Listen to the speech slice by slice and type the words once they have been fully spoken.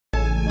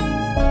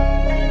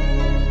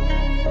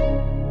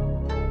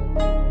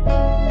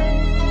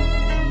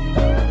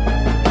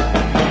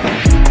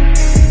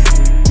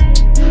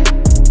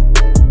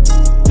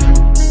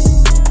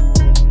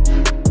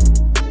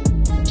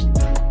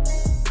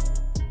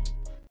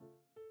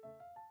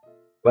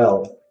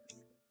Well,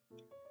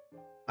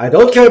 I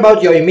don't care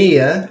about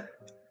Yoimiya,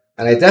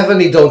 and I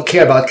definitely don't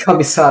care about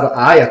Kamisato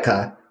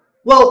Ayaka.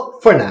 Well,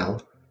 for now.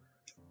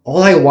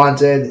 All I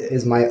wanted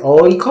is my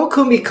own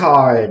Kokomi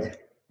card.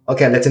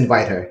 Okay, let's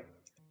invite her.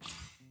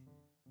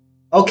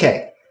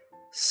 Okay,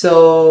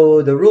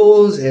 so the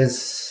rules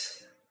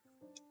is,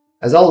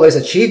 as always,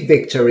 achieve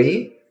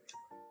victory.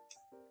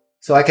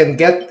 So I can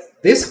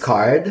get this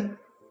card.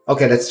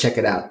 Okay, let's check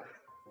it out.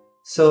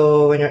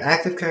 So when you're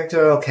active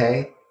character,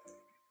 okay.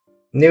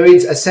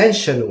 Nereid's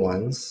Ascension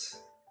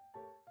once.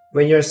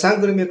 When your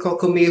Sangurumi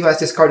Kokomi who has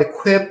this card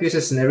equipped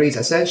uses Nereid's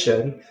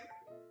Ascension,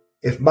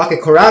 if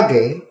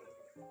Bakekorage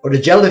or the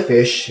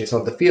jellyfish is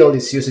on the field,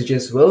 its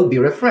usages will be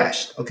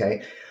refreshed.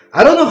 Okay.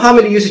 I don't know how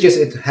many usages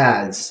it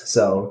has,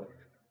 so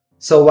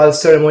while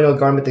ceremonial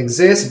garment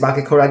exists,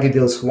 Bakekorage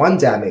deals 1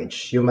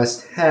 damage. You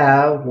must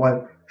have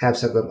one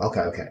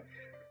okay.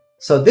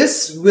 So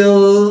this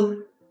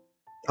will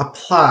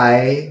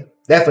apply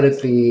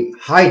definitely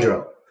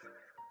Hydro.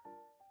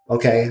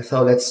 Okay,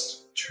 so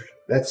let's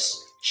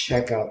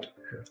check out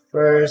her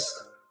first.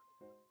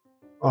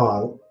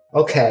 Oh,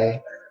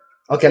 okay.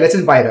 Okay, let's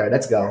invite her.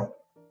 Let's go.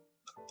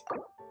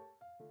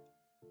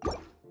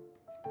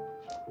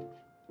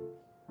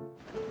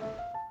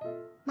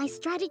 My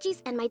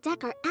strategies and my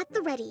deck are at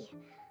the ready.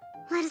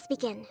 Let us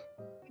begin.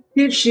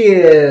 Here she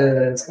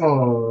is.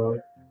 Oh.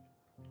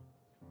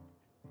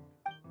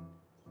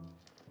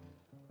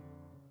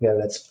 Yeah,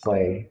 let's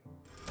play.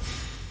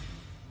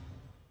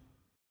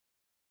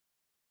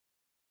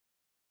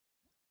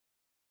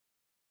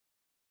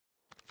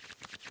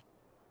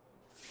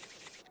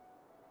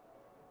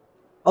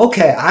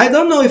 Okay, I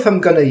don't know if I'm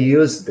gonna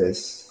use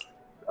this.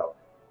 Oh.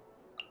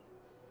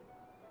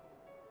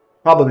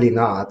 Probably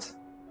not.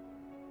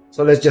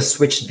 So let's just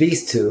switch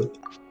these two.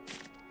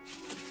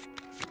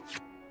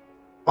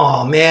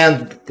 Oh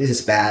man, this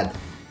is bad.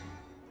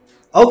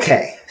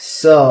 Okay,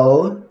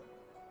 so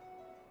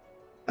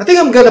I think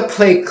I'm gonna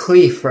play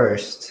Klee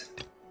first.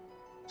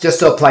 Just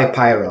to apply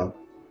Pyro.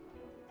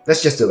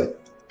 Let's just do it.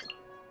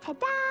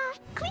 Ta-da!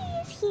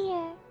 Klee is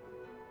here!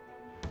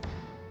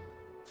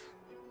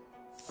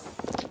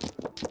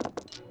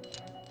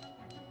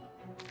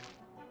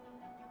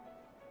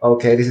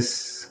 Okay, this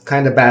is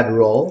kind of bad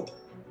roll.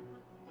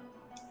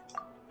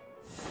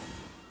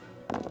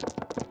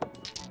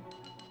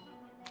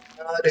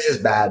 This is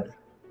bad.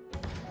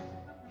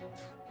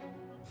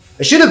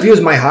 I should have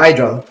used my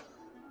Hydro.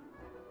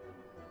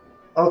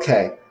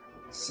 Okay,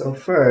 so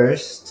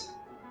first...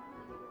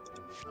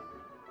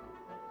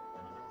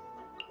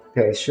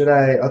 Okay, should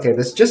I... Okay,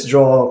 let's just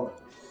draw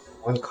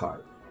 1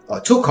 card. Oh,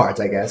 2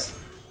 cards, I guess.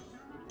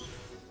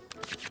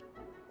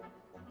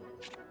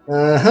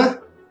 Uh-huh.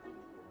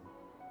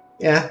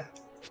 Yeah.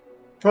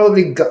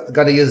 Probably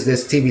gotta use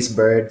this TV's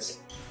Birds.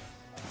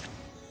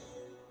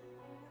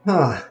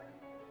 Huh.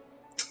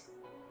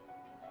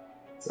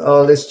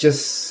 So let's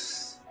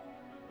just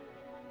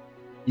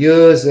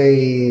use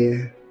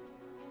a...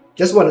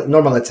 Just one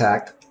normal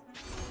attack.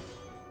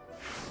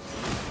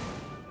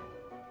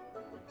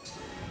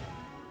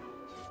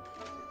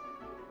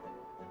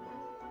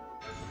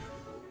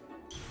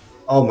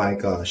 Oh my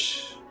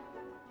gosh.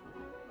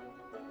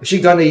 Is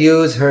she gonna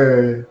use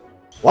her...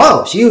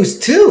 Wow, she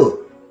used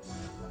 2!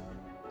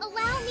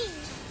 Allow me!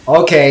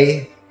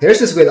 Okay, here's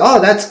this with...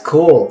 Oh, that's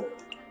cool.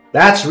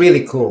 That's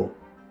really cool.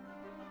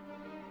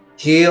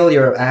 Heal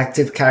your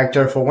active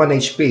character for 1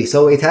 HP.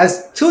 So it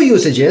has 2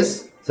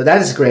 usages. So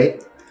that is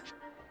great.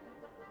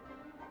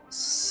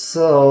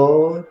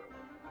 So...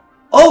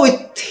 Oh,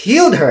 it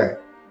healed her!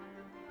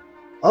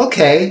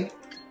 Okay.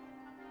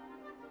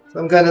 So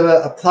I'm gonna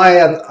apply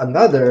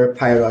another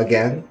Pyro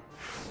again.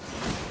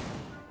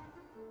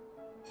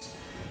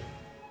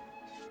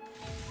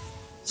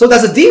 So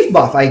that's a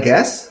debuff, I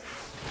guess.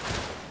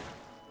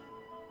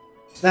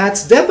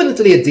 That's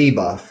definitely a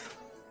debuff.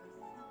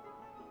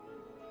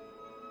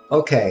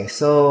 Okay,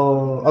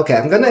 so... Okay,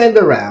 I'm gonna end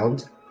the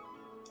round.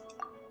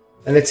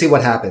 And let's see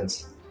what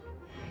happens.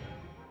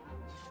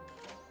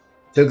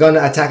 So we're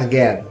gonna attack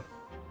again.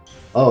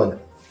 Oh,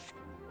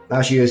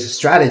 now she uses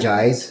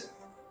Strategize.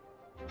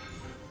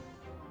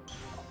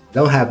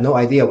 Don't have no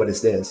idea what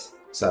is this,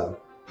 so...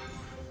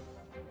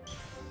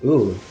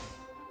 Ooh.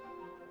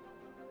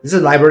 This is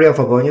a Library of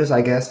Favonius,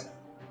 I guess.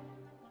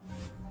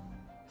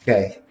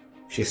 Okay.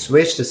 She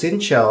switched to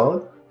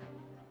Sincho.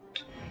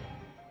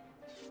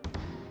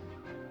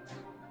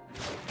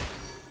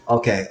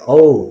 Okay.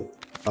 Oh.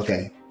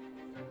 Okay.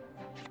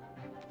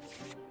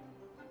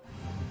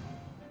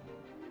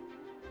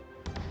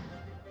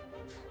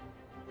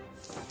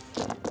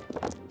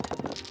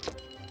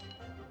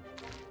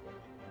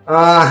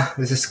 Ah,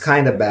 this is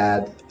kind of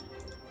bad.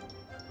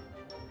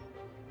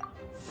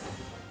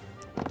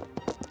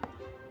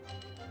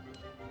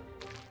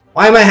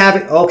 Why am I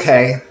having...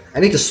 Okay, I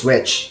need to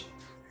switch.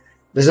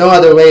 There's no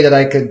other way that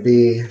I could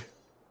be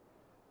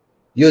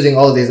using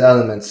all these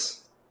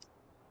elements.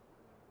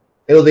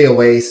 It'll be a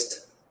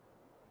waste.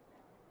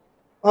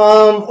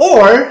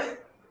 Or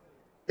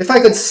if I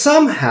could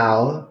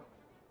somehow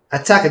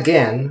attack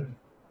again.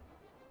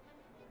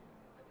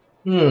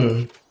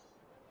 Hmm.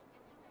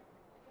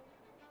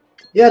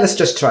 Yeah, let's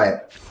just try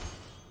it.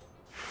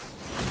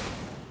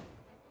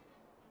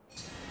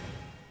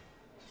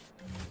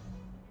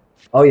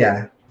 Oh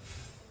yeah.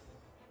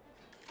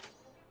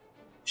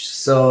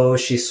 So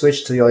she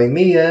switched to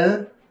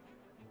Yoimiya.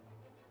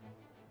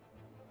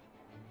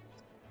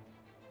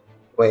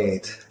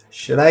 Wait,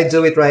 should I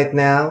do it right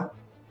now?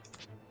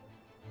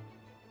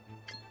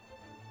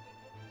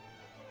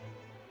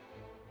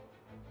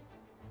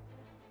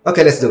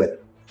 Okay, let's do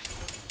it.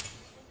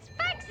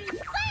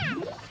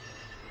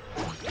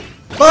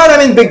 But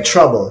I'm in big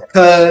trouble,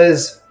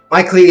 because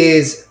my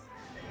Cleese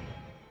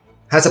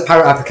has a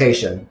pyro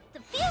application. The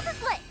fuse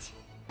is lit.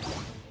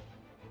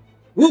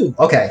 Ooh,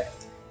 okay.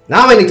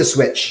 Now I need to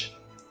switch.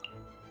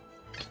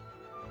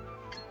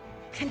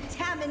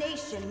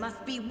 Contamination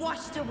must be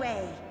washed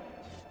away.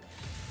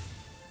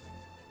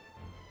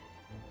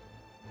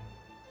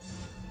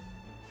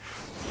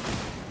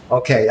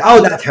 Okay,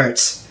 oh, that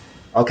hurts.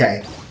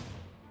 Okay.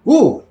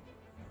 Ooh.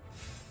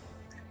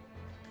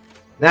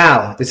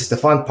 Now, this is the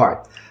fun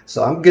part.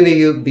 So I'm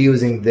gonna be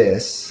using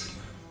this.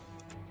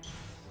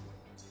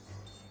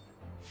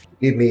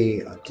 Give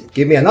me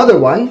another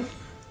one.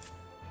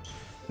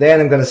 Then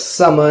I'm gonna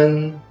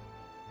summon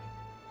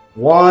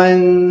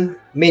one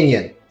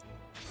minion.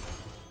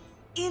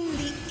 In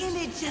the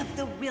image of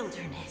the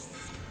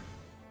wilderness.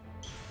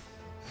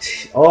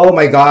 Oh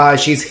my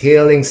gosh, she's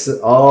healing.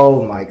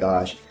 Oh my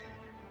gosh.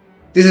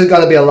 This is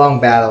gonna be a long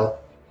battle.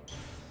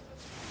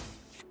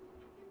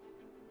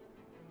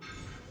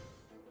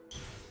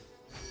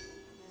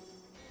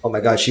 Oh my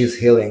god, she's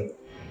healing.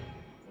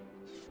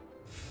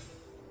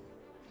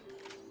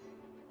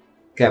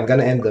 Okay, I'm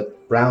gonna end the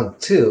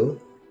round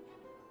 2.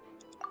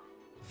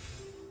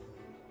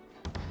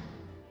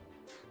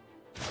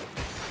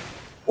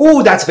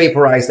 Ooh, that's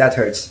vaporized. That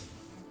hurts.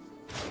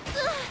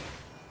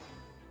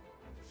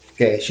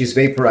 Okay, she's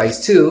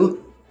vaporized too.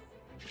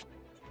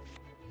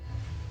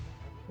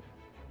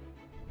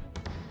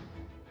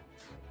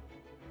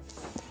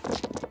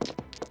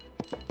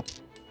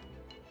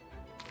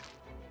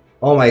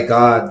 Oh my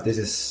god, this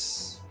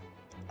is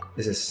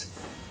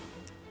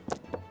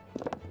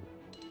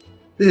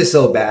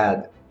so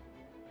bad.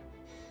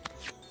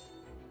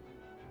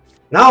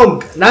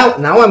 Now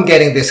I'm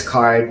getting this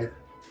card.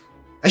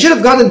 I should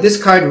have gotten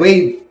this card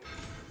way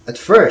at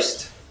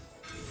first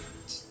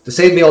to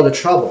save me all the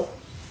trouble.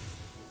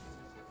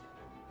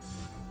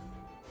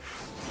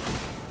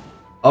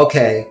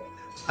 Okay,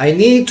 I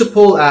need to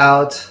pull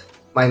out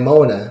my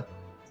Mona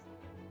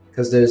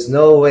because there's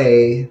no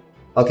way.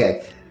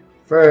 Okay,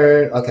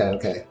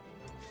 okay.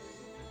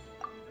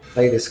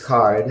 Play this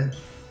card.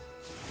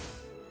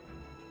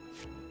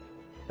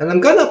 And I'm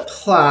gonna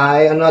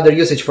apply another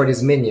usage for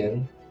this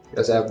minion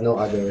because I have no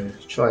other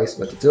choice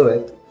but to do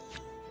it.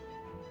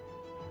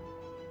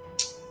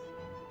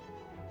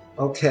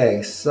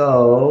 Okay,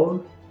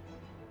 so...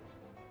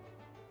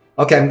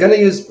 Okay, I'm gonna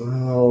use...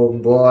 Oh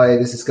boy,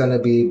 this is gonna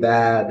be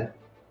bad.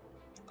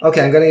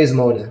 Okay, I'm gonna use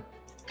Mona.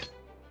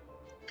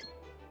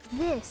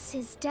 This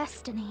is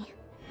destiny.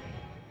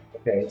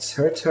 Okay, it's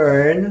her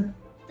turn.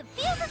 The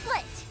fuse is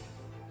lit.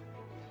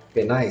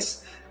 Okay,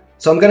 nice.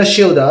 So I'm gonna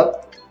shield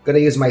up. Gonna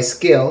use my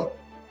skill.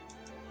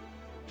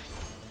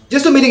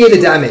 Just to mitigate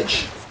the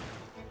damage.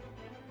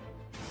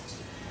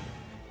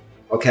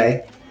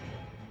 Okay.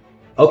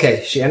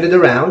 Okay, she ended the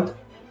round.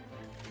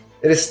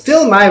 It is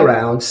still my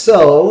round,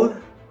 so...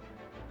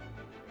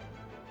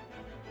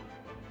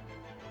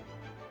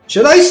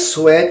 Should I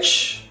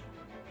switch?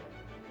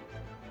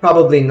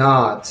 Probably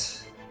not.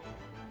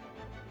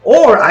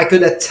 Or I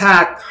could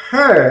attack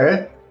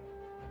her.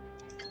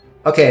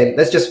 Okay,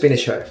 let's just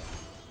finish her.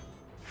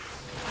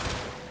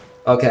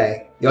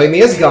 Okay,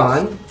 Yoimiya's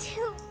gone.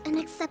 An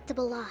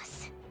acceptable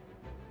loss.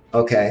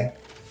 Okay.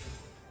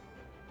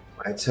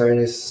 My turn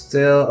is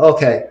still...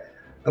 Okay,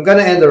 I'm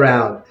gonna end the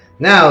round.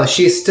 Now,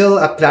 she's still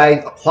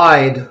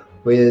applied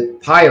with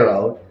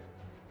Pyro.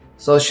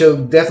 So she'll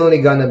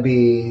definitely gonna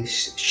be...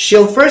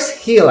 She'll first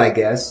heal, I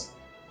guess.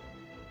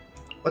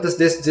 What does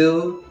this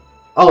do?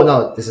 Oh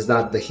no, this is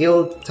not the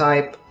heal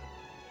type.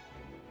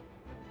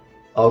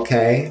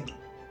 Okay.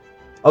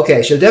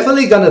 Okay, she'll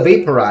definitely gonna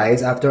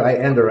vaporize after I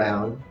end the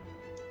round.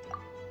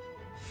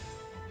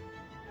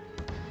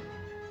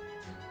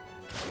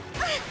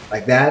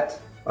 Like that.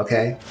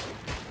 Okay.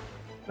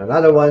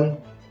 Another one.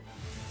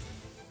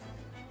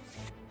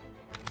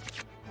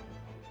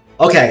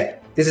 Okay,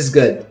 this is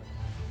good.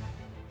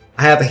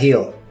 I have a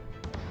heal.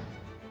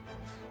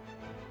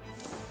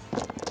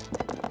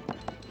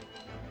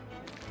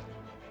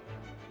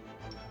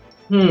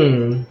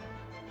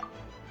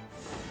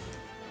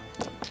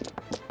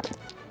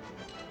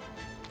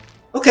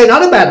 Okay,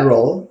 not a bad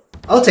roll.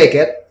 I'll take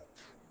it.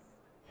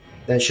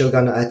 Then she'll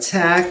gonna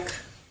attack.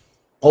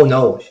 Oh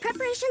no.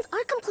 Preparations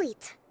are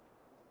complete.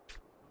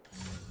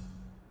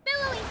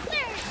 Billowing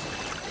surge.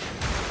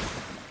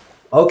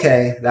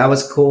 Okay, that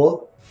was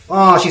cool.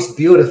 Oh, she's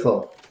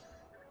beautiful.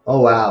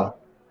 Oh wow.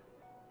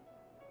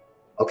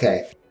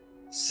 Okay,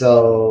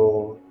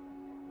 so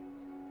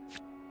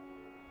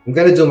I'm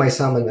gonna do my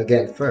summon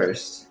again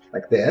first.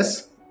 like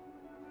this.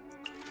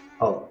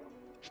 Oh.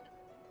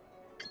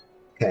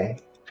 Okay.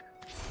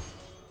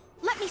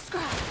 Let me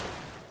scrub.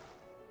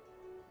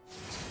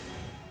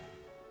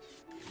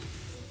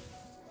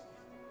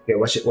 Okay,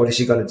 what is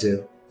she gonna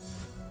do?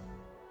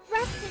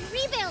 Rest and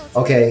rebuild.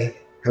 Okay,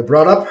 I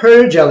brought up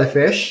her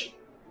jellyfish.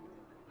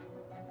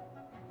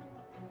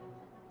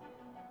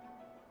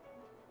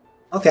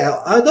 Okay,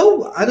 I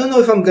don't know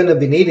if I'm gonna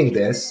be needing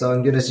this, so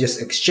I'm gonna just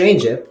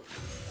exchange it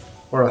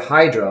for a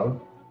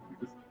hydro.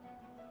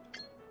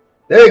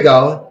 There you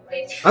go.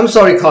 I'm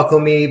sorry,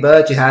 Kokomi,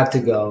 but you have to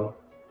go.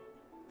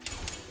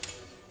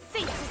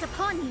 Fate is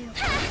upon you.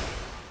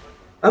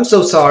 I'm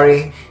so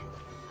sorry.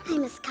 I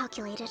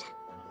miscalculated.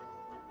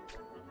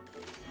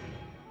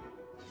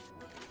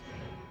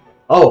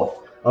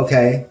 Oh,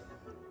 okay.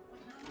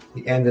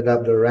 We ended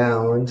up the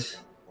round.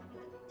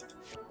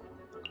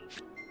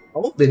 I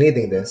won't be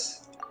needing this.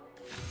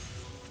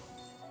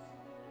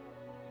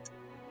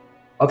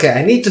 Okay,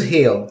 I need to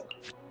heal.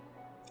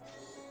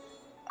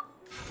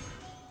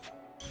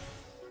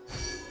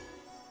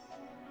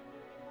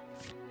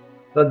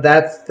 So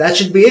that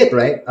should be it,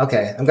 right?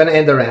 Okay, I'm gonna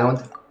end the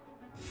round.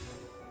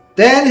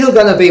 Then he'll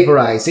gonna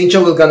vaporize.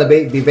 Sincho will gonna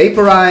be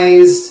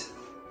vaporized.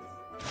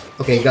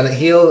 Okay, gonna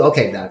heal.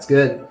 Okay, that's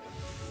good.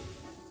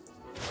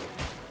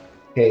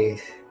 Okay,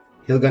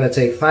 he'll gonna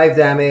take 5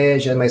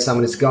 damage and my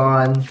summon is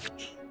gone.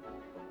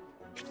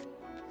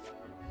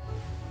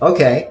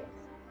 Okay.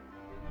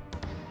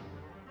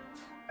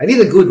 I need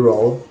a good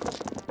roll.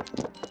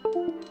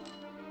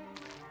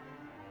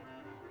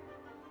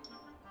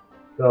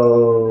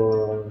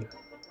 So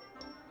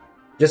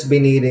just be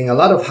needing a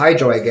lot of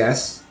hydro, I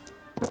guess.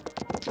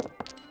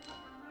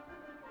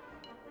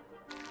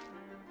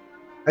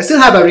 I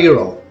still have a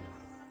reroll.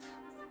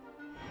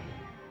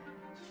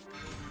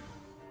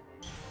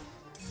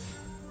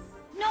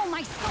 No,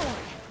 my sword.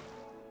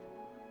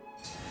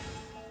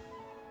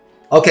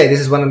 Okay, this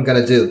is what I'm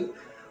gonna do.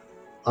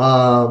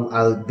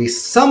 I'll be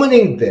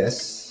summoning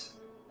this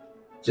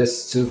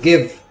just to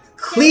give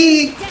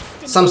Klee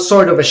some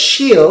sort of a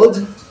shield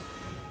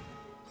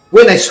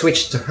when I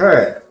switch to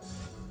her.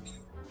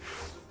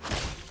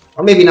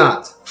 Or maybe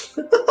not.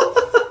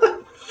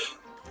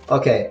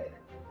 Okay,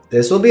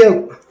 this will be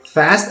a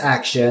fast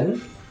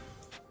action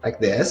like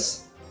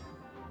this.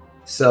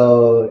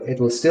 So it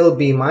will still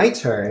be my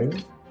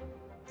turn.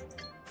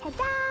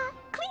 Ta-da!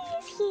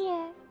 Klee's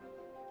here.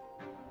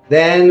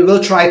 Then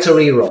we'll try to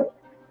reroll.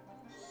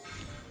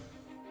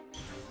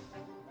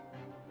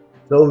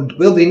 So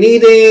we'll be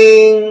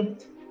needing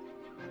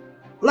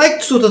like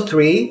 2 to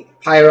 3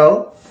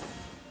 pyro.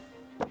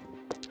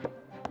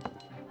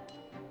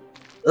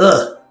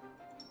 Ugh,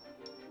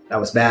 that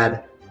was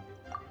bad.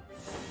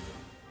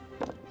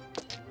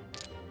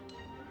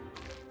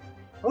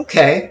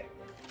 Okay,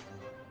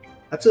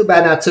 not too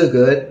bad, not too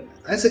good.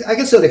 I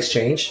can still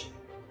exchange,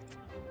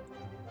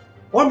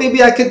 or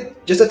maybe I could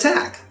just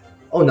attack.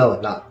 Oh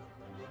no, not.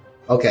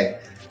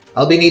 Okay,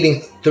 I'll be needing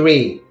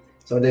 3,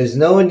 so there's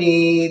no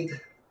need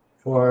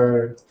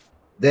for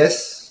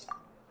this.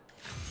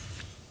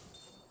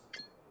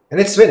 And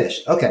it's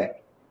finished.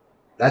 Okay.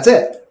 That's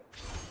it.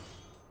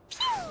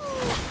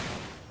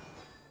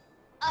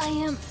 I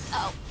am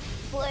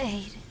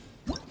outplayed.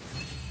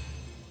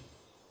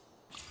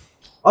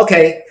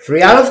 Okay,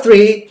 3 out of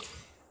 3.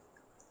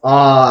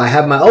 I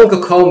have my own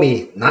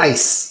Kokomi.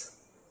 Nice.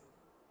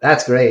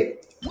 That's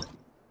great.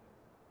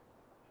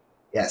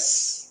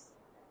 Yes.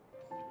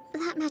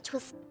 That match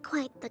was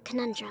quite the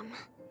conundrum.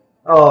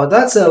 Oh,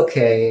 that's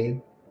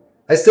okay.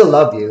 I still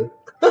love you.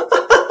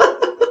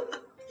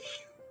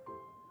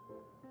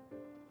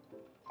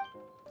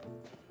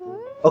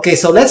 Okay,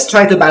 so let's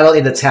try to battle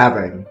in the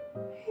tavern.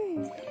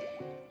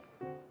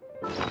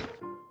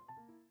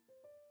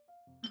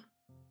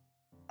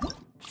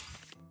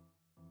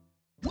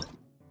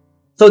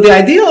 So the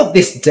idea of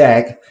this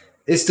deck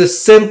is to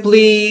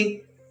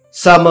simply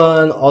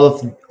summon all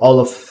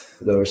of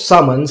the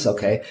summons,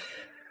 okay?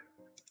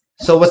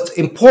 So what's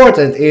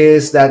important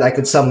is that I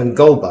could summon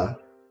Goba.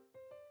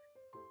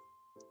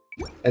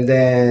 And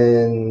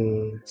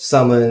then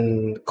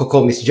summon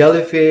Kokomi's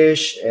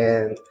jellyfish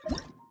and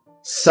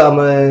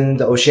summon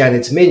the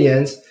Oceanid's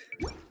minions.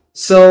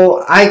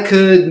 So I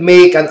could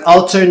make an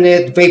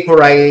alternate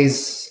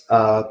vaporize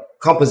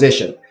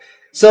composition.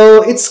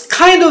 So it's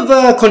kind of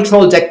a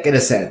control deck in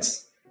a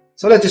sense.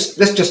 So let's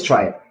just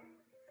try it.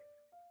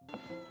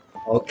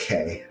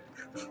 Okay.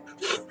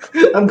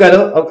 I'm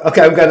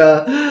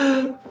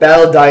gonna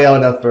battle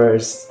Diona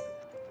first.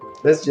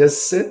 Let's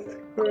just sit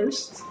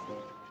first.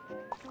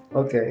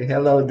 Okay,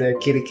 hello there,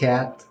 kitty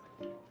cat.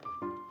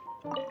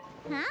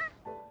 Huh?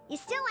 You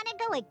still want to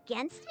go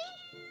against me?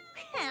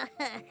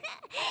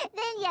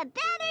 Then you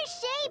better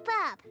shape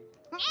up.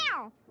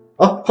 Meow.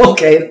 Oh,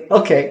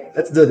 okay,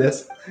 let's do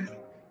this.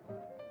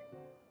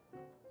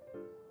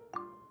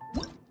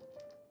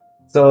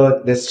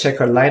 So let's check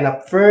our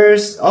lineup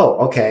first. Oh,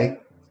 okay.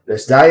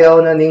 There's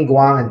Diona,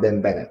 Ningguang, and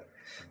then Bennett.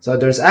 So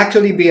there's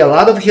actually be a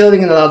lot of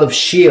healing and a lot of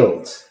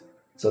shields.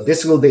 So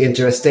this will be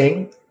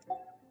interesting.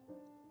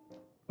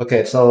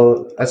 Okay,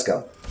 so let's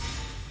go.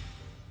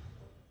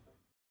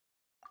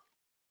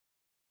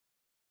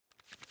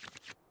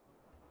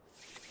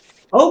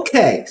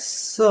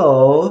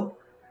 So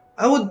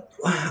I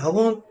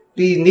won't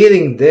be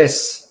needing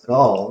this at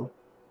all.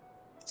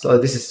 So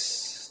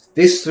these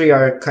three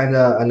are kind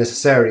of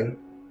unnecessary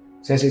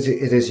since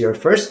it is your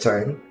first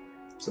turn.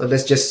 So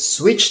let's just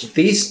switch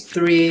these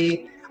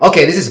three.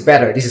 Okay, this is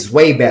better. This is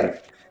way better.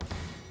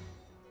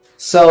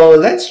 So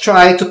let's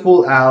try to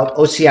pull out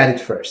Oceanid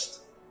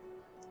first.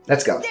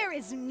 Let's go. There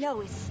is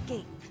no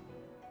escape.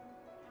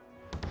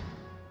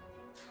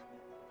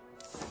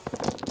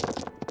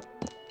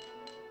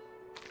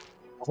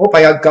 Hope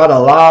I got a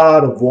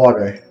lot of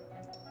water.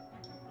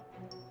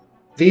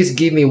 Please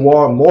give me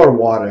more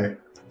water.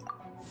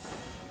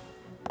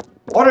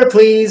 Water,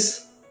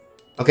 please.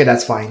 Okay,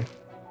 that's fine.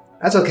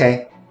 That's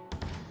okay.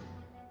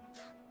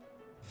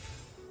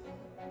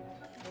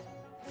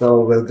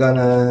 So we're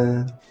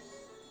gonna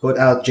put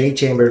out J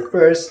Chamber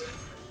first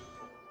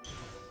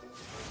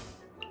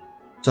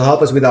to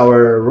help us with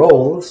our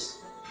rolls.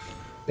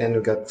 Then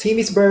we got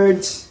Timmy's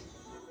Birds.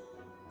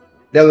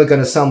 Then we're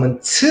gonna summon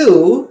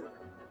 2.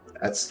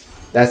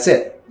 That's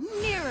it.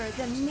 Mirror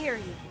the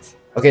myriad.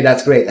 Okay,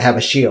 that's great. I have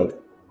a shield.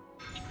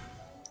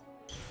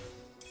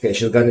 Okay,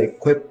 she's gonna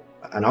equip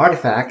an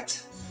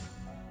artifact.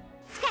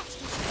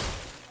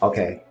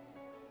 Okay.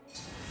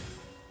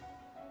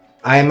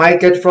 I might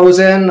get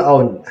frozen.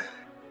 Oh,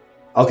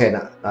 okay,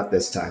 not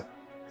this time.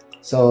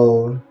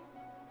 So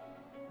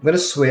I'm gonna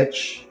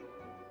switch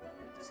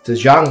to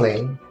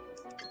Zhangling.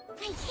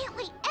 I can't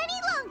wait any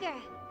longer.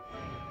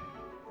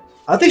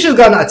 I think she's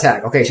gonna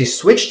attack. Okay, she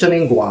switched to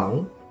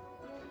Ningguang.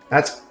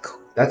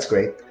 That's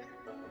great.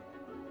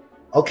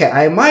 Okay,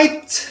 I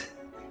might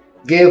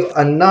give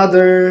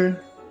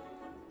another.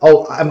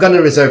 Oh, I'm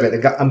gonna reserve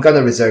it. I'm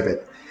gonna reserve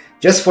it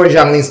just for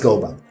Zhangling's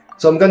Goba.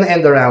 So I'm gonna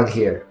end the round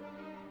here.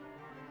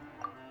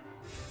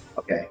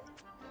 Okay,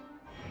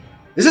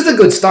 this is a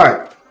good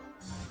start.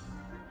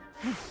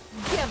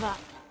 Give up.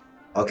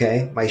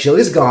 Okay, my shield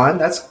is gone.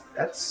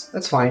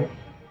 That's fine.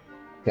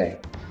 Okay.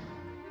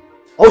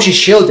 Oh, she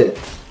shielded.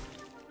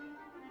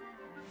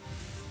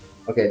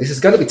 Okay, this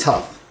is gonna be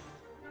tough.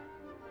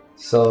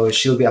 So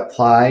she'll be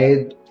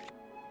applied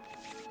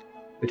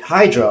with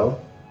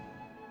Hydro.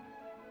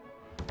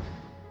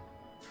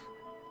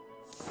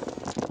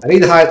 I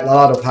need a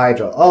lot of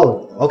Hydro.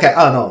 Oh, okay.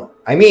 Oh no,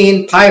 I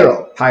mean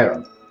Pyro.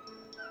 Pyro.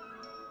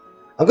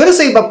 I'm gonna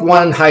save up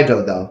 1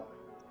 Hydro though,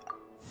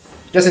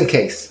 just in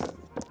case.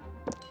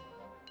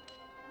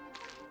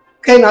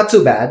 Okay, not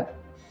too bad.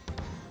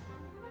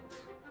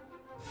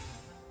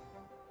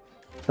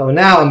 So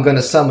now I'm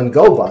gonna summon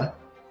Goba,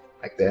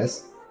 like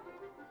this.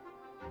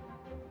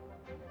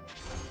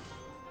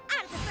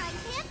 Out of the frying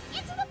pan,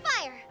 into the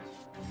fire.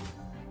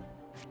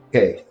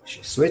 Okay,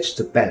 she switched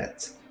to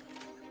Bennett.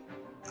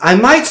 I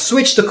might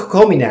switch to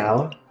Kokomi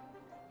now.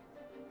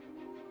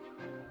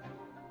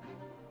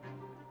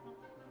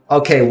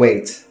 Okay,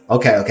 wait.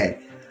 Okay.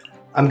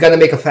 I'm gonna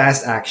make a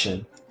fast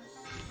action.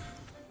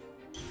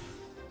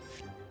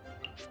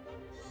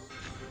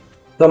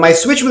 So my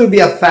switch will be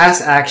a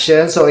fast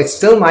action, so it's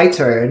still my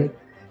turn,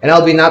 and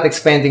I'll be not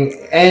expending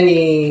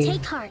any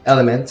Take heart.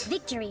 element.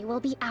 Victory will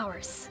be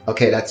ours.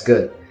 Okay, that's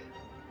good.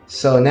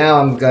 So now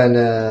I'm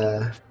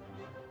gonna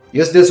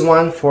use this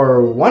one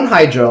for 1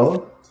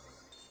 Hydro.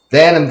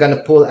 Then I'm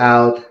gonna pull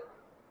out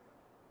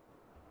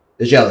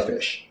the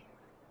Jellyfish.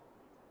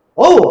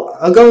 Oh,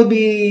 I'm gonna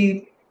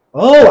be...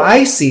 Oh,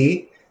 I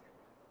see.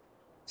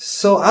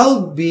 So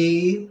I'll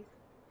be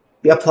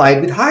applied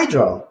with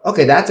Hydro.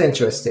 Okay, that's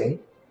interesting.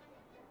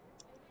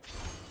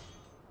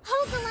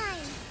 Hold the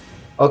line.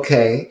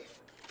 Okay.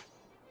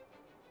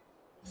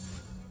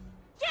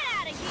 Get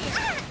out of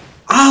here.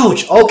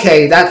 Ouch!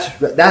 Okay,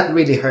 that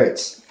really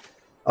hurts.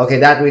 Okay,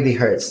 that really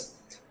hurts.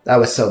 That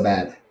was so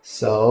bad.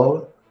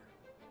 So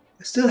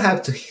I still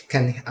have to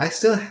I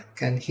still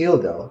can heal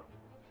though.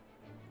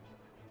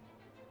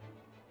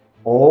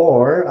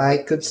 Or I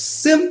could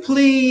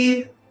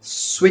simply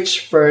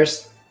switch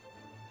first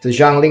to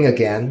Zhangling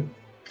again.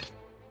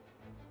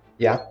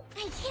 Yeah.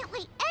 I can't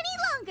wait any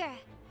longer.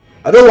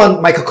 I don't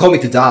want my Kokomi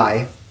to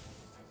die.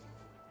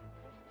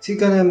 Is he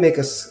gonna make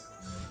us...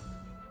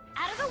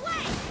 Out of the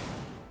way.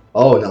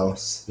 Oh no.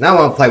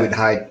 Now I'm playing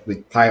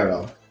with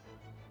Pyro.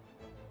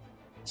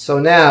 So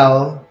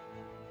now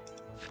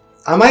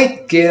I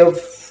might give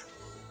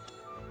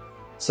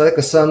select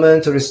a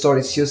summon to restore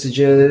its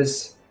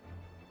usages.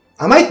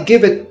 I might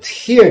give it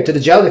here to the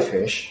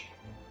Jellyfish.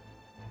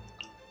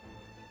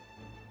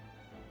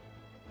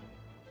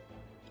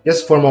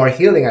 Just for more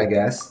healing, I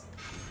guess.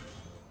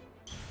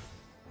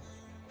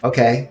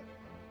 Okay.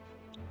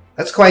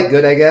 That's quite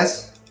good, I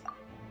guess.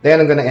 Then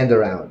I'm gonna end the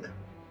round.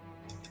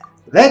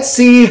 Let's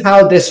see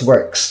how this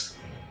works.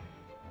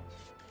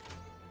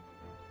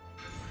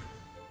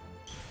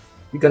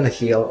 You're gonna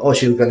heal. Oh,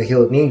 she's gonna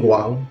heal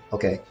Ningguang.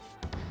 Okay.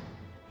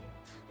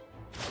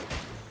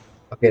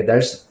 Okay,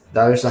 there's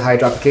the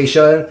Hydro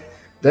application.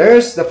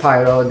 There's the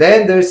Pyro.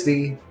 Then there's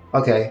the...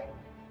 Okay.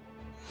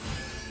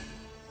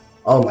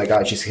 Oh my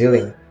god, she's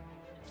healing.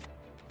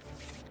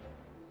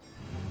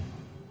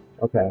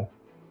 Okay.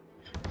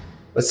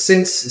 But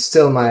since it's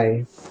still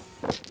my...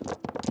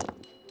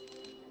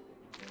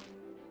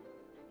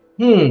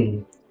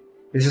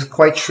 This is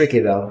quite tricky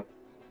though.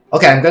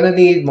 Okay, I'm gonna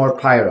need more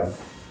pyro.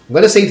 I'm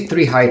gonna save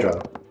 3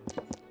 hydro.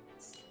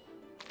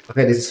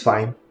 Okay, this is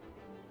fine.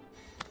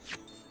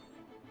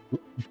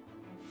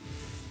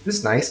 This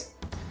is nice.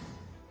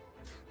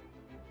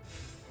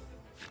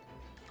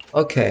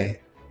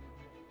 Okay.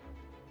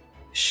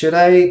 Should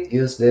I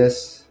use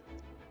this?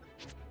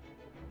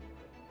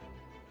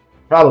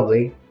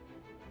 Probably.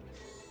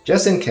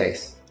 Just in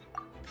case.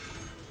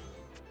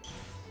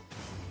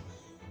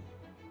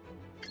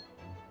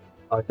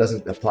 Oh, it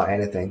doesn't apply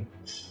anything.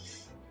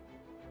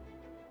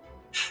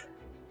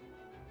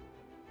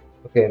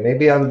 Okay,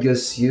 maybe I'll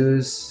just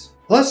use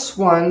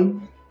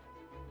 +1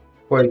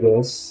 for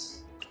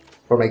this.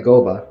 For my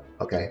Goba.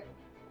 Okay.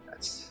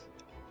 That's...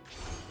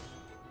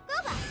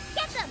 Goba,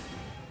 get them!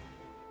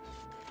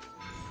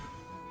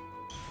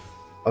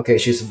 Okay,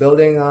 she's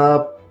building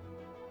up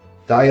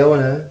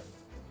Diona.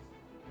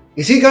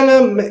 Is he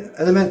gonna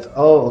element?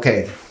 Oh,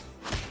 okay.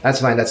 That's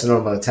fine. That's a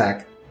normal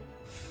attack.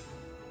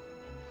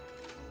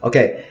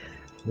 Okay.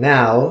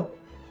 Now,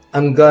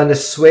 I'm gonna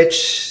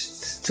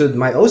switch to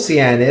my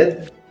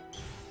Oceanid.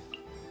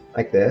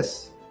 Like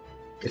this.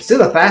 It's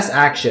still a fast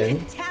action.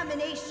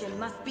 Contamination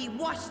must be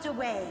washed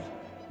away.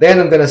 Then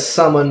I'm gonna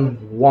summon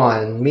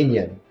 1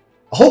 minion.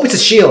 I hope it's a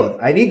shield.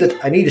 I need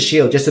a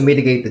shield just to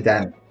mitigate the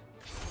damage.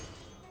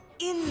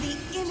 In the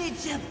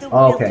image of the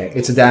Okay,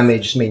 it's a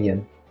damaged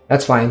minion.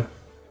 That's fine.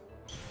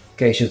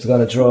 Okay, she's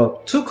gonna draw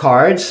 2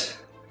 cards.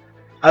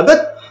 I'll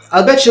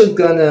bet she's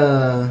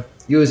gonna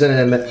use an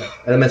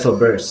elemental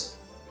burst.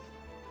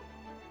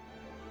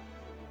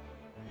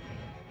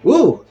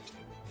 Ooh!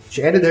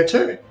 She ended her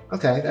turn.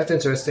 Okay, that's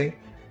interesting.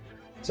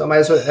 So I might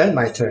as well end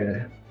my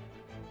turn.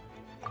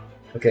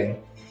 Okay.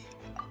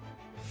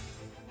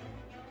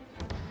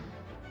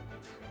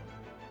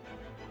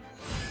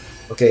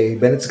 Okay,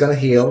 Bennett's gonna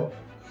heal.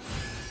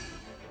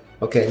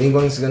 Okay,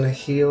 Ningguang's gonna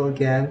heal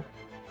again.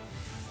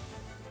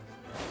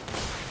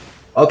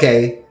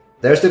 Okay,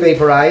 there's the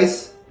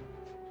Vaporize.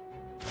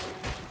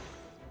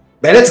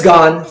 Bennett's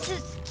gone. This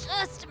is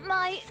just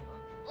my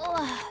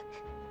luck.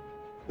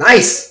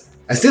 Nice!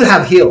 I still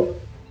have heal.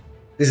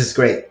 This is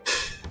great.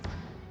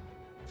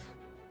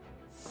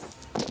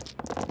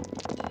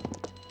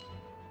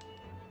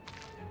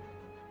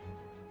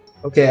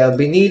 Okay, I'll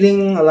be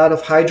needing a lot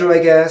of Hydro, I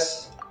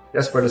guess.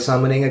 Just for the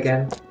summoning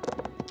again.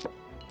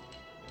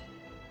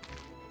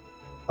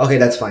 Okay,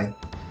 that's fine.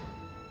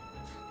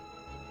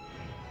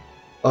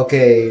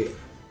 Okay.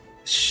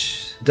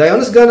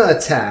 Diona's gonna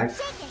attack.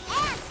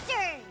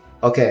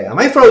 Okay, am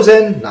I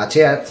frozen? Not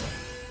yet.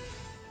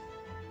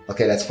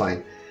 Okay, that's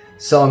fine.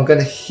 So I'm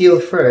gonna heal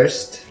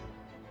first.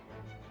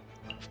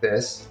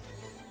 This.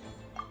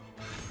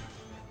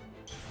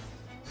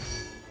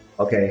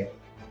 Okay,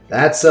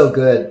 that's so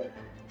good.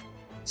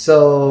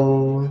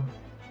 So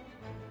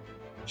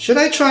should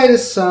I try to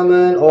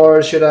summon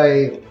or should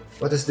I?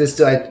 What does this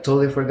do? I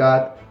totally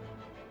forgot.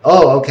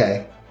 Oh,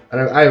 okay.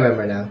 I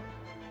remember now.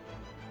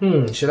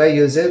 Should I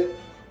use it?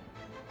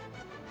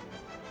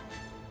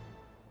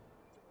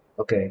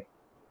 Okay.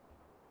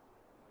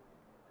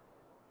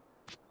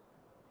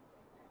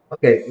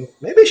 Okay,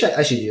 maybe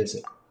I should use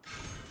it.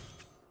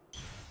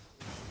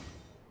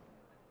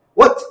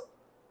 What?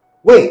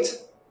 Wait.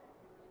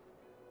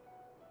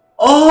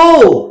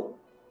 Oh!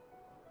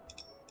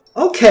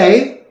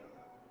 Okay.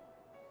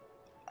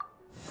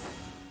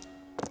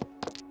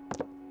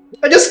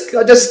 I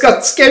just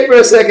got scared for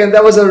a second.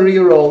 That was a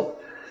reroll.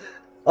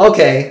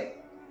 Okay.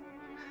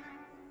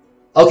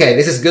 Okay,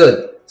 this is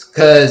good.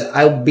 Because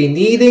I'll be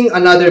needing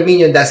another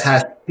minion that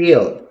has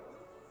healed.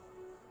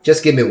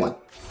 Just give me one.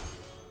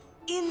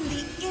 In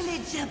the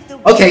image of the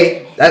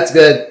Okay, that's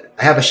good.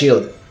 I have a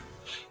shield.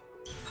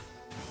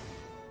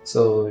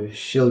 So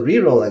she'll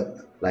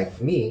reroll like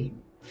me.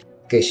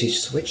 Okay, she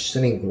switched to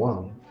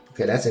Ningguang.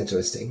 Okay, that's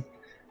interesting.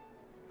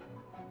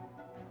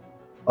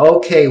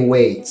 Okay,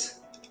 wait.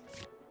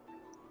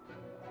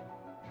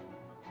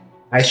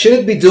 I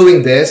shouldn't be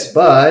doing this,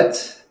 but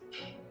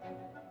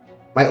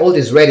my ult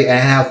is ready. I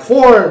have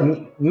 4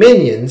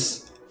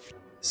 minions,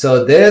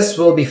 so this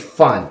will be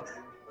fun.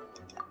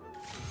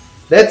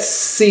 Let's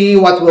see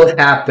what will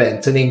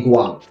happen to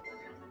Ningguang.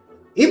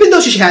 Even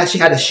though she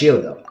had a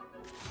shield though.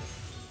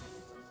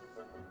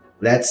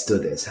 Let's do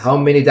this. How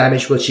many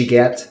damage will she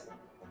get?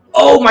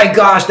 Oh my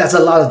gosh, that's a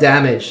lot of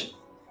damage.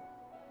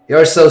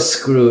 You're so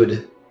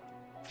screwed.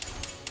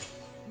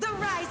 The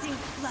rising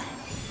flood.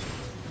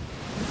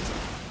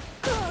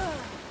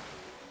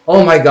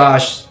 Oh my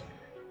gosh.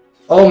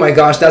 Oh my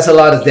gosh, that's a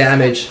lot of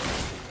damage.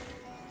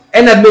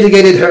 And I've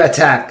mitigated her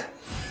attack.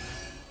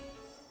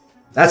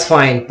 That's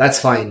fine, that's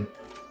fine.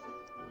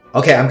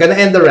 Okay, I'm gonna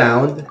end the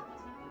round.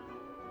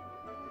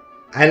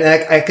 And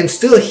I can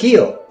still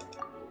heal.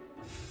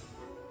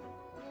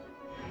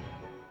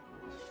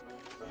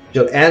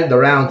 She'll end the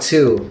round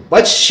too.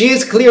 But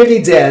she's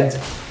clearly dead.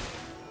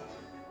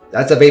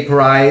 That's a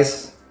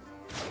Vaporize.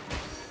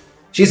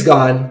 She's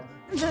gone.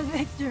 The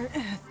victor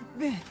has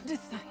been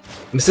decided.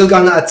 I'm still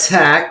gonna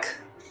attack.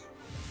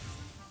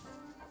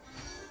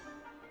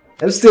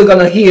 I'm still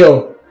gonna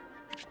heal.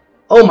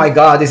 Oh my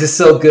god, this is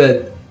so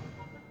good.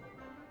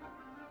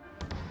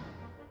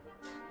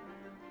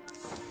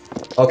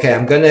 Okay,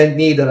 I'm gonna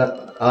need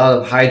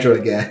a Hydro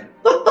again.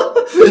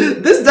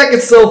 This deck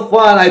is so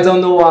fun, I don't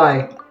know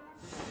why.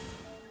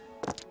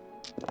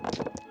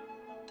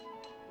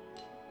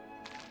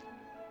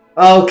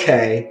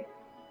 Okay.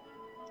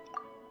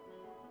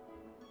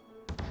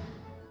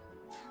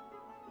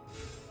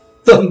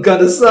 So I'm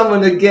gonna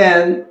summon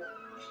again.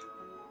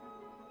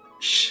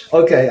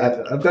 Okay,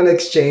 I'm gonna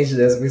exchange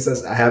this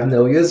because I have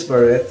no use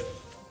for it.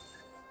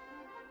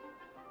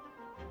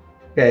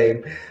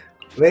 Okay,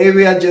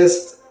 maybe I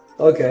just...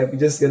 Okay, I'm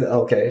just gonna...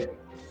 Okay.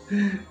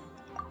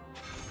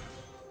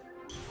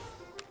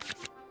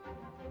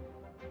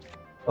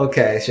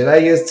 Okay, should I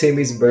use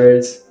Timmy's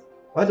birds?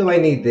 Why do I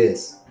need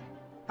this?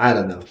 I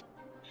don't know.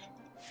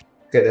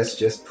 Okay, let's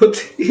just put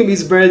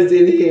Timmy's birds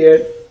in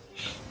here.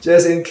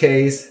 Just in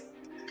case.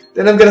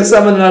 Then I'm gonna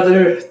summon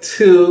another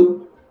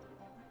 2.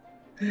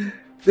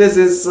 This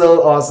is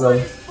so awesome.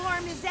 One's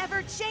form is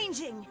ever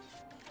changing.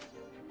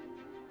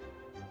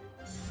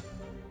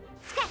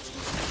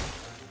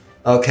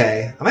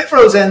 Okay, am I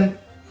frozen?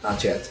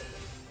 Not yet.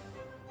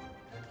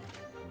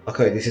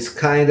 Okay, this is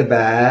kinda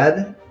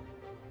bad.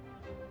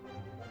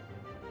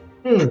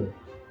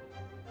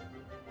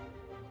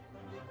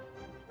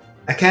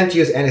 I can't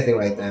use anything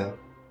right now.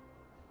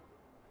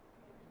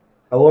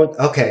 I won't...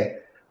 Okay.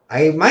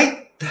 I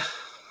might...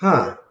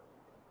 Huh.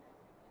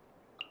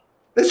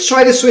 Let's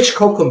try to switch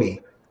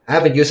Kokomi. I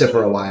haven't used it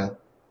for a while.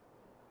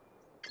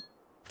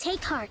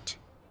 Take heart.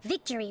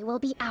 Victory will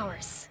be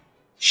ours.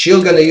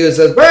 She's gonna use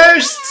a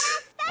burst!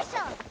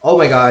 Oh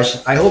my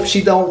gosh. I hope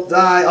she don't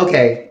die.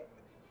 Okay.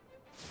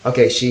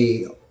 Okay,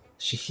 she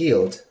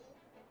healed.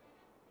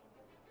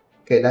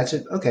 Okay, that's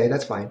it. Okay,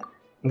 that's fine.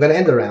 I'm gonna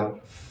end the round.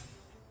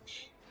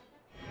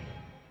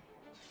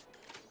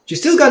 She's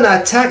still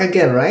gonna attack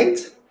again, right?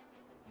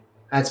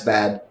 That's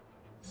bad.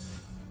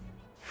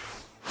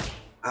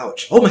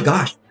 Ouch. Oh my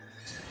gosh.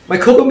 My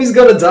Kokomi's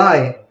gonna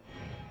die.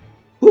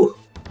 Whew.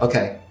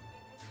 Okay.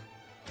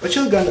 But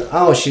she's gonna...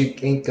 Oh, she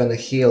ain't gonna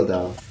heal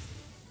though.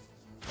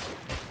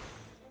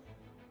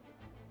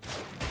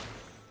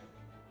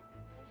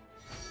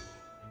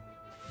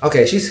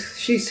 Okay,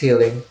 she's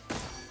healing.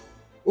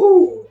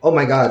 Ooh. Oh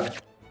my god.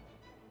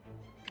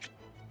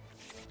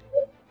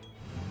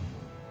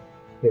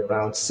 Okay,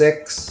 round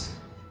 6.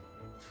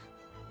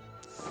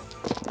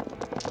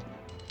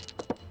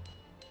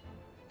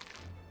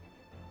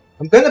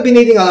 I'm gonna be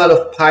needing a lot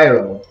of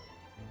pyro.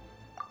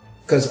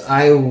 Because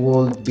I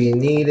will be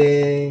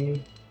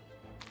needing...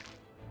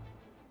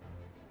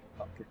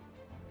 Okay.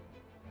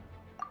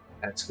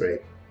 That's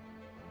great.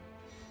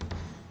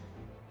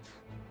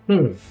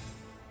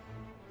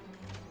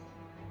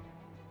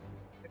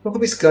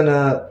 Kokomi's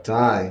gonna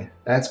die.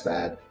 That's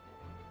bad.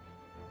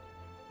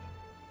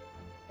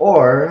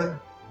 Or...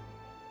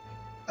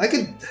 I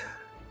could...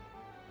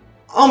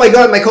 Oh my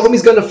god, my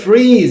Kokomi's gonna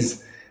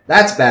freeze!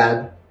 That's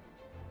bad.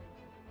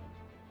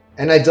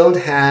 And I don't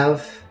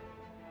have...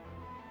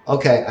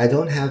 Okay, I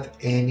don't have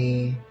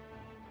any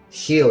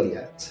heal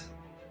yet.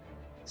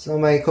 So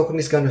my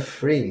Kokomi's gonna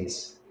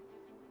freeze.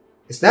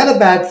 Is that a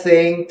bad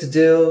thing to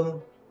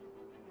do?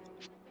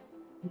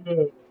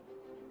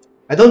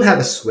 I don't have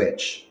a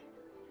switch.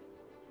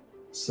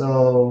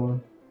 So...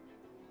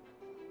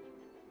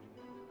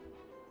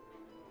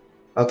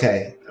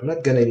 Okay, I'm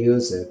not gonna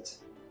use it.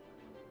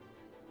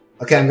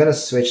 Okay, I'm gonna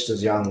switch to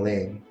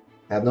Xiangling.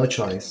 I have no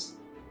choice.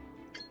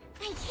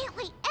 I can't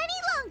wait any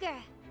longer.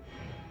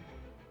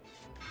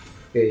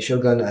 Okay, she's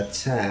gonna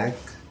attack,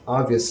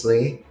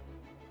 obviously.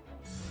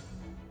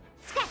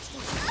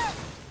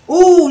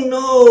 Oh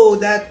no!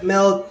 That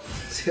melt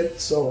hit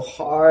so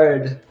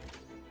hard.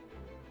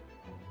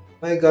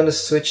 Am I gonna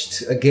switch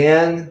to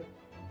again?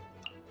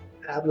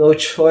 I have no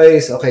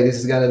choice. Okay, this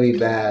is gonna be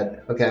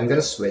bad. Okay, I'm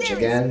gonna switch There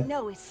again. is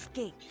no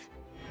escape.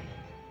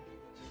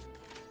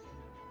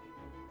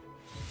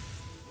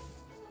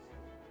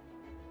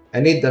 I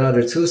need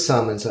another 2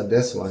 summons on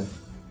this one.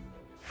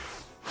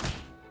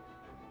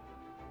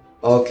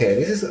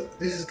 Okay, this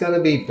is gonna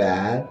be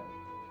bad.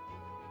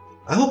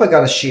 I hope I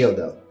got a shield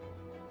though.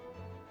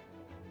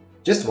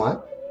 Just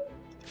one?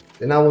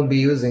 Then I won't be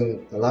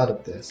using a lot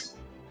of this.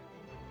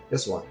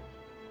 Just one.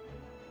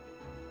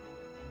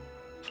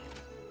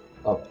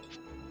 Oh.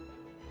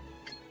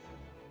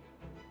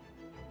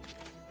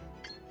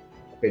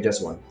 Okay,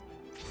 just one.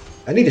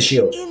 I need a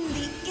shield. In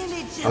the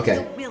image of Okay.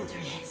 the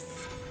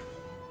wilderness.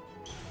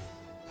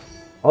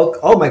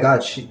 Oh my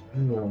god, she...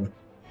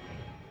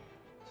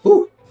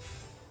 Whew.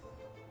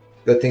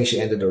 Good thing she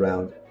ended the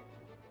round.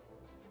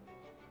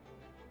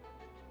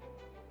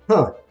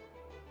 Huh.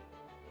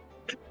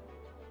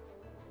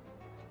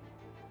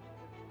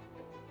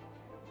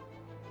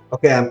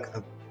 Okay, I'm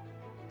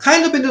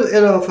kind of in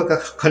a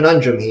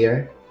conundrum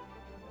here.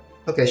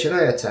 Okay, should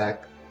I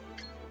attack?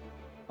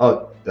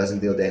 Oh, doesn't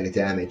deal any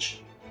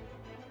damage.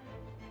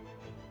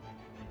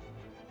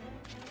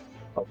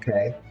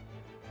 Okay.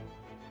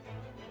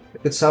 I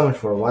could summon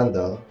for 1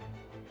 though.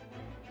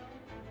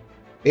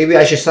 Maybe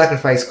I should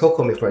sacrifice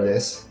Kokomi for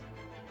this.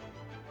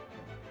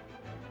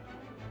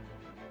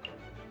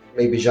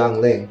 Maybe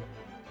Zhangling.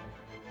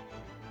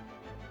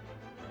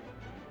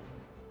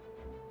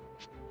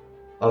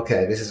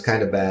 Okay, this is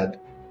kind of bad.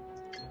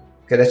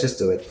 Okay, let's just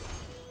do it.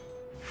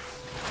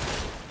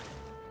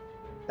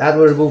 That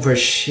will remove her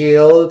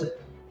shield,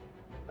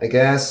 I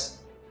guess.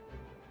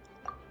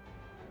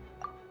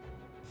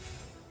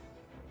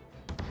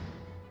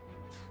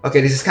 Okay,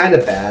 this is kind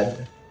of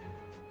bad.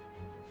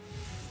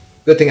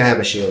 Good thing I have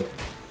a shield.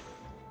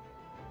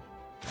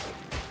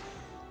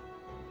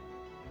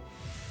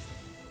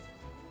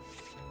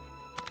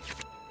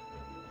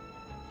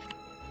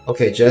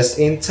 Okay, just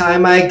in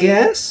time, I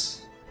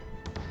guess.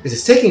 This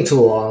is taking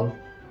too long.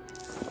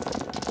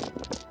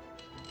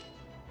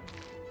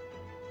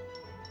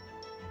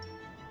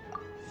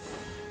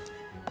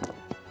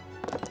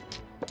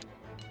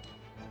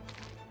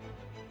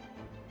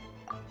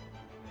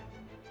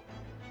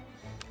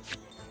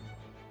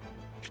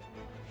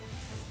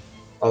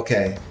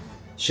 Okay,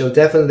 she'll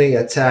definitely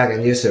attack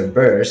and use her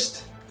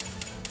burst.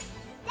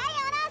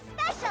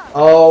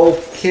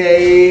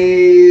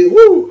 Okay,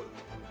 woo!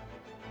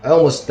 I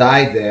almost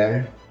died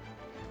there.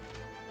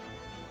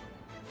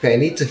 Okay, I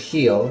need to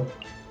heal.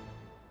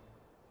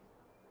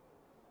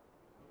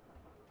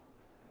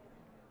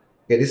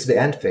 Okay, this is the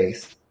end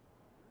phase.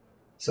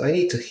 So I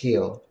need to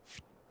heal.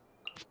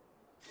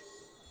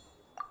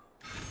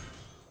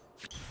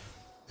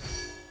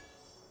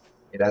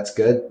 Okay, that's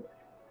good.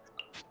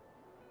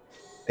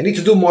 I need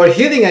to do more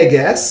healing, I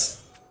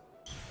guess.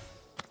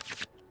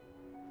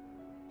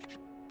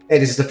 Hey,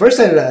 this is the first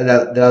time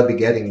that I'll be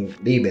getting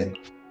Demon.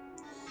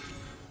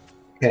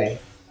 Okay.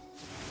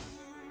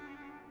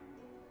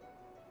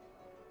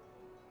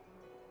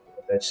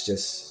 Let's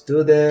just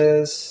do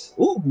this.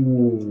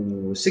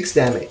 Ooh, 6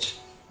 damage.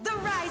 The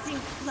rising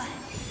flood.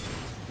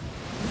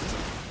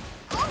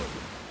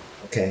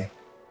 Okay.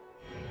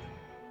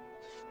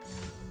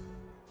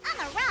 I'm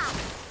a rock.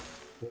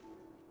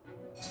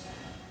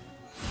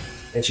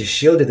 And she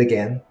shielded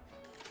again.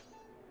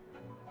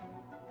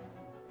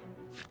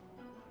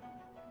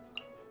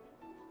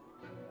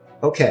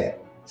 Okay,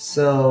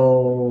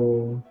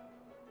 so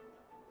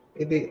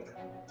maybe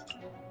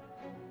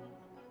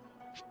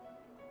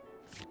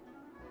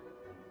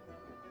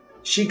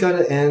she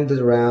gonna end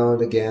the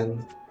round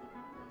again.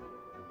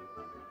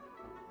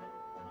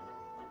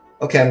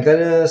 Okay, I'm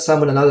gonna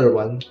summon another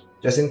one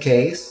just in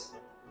case.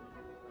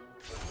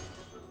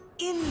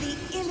 In the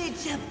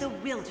image of the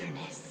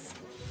wilderness.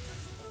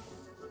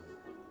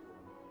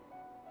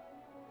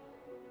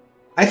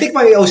 I think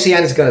my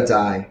Ocean is gonna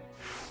die.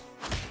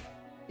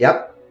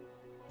 Yep.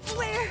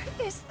 Where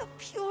is the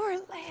Pure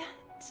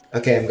Land?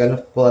 Okay, I'm gonna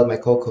pull out my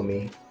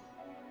Kokomi.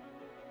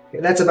 Okay,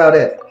 that's about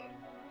it.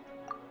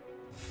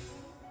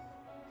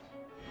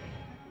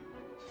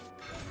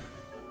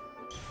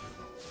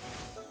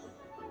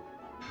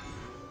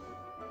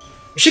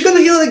 Is she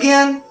gonna heal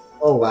again?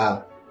 Oh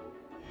wow.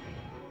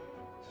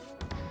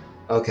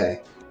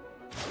 Okay.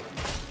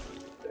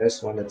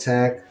 There's one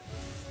attack.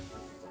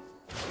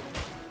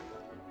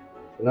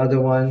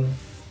 Another one.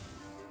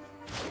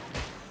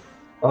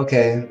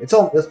 Okay, it's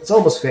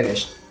almost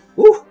finished.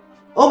 Woo!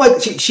 Oh my,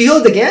 she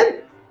healed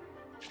again?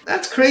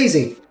 That's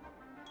crazy.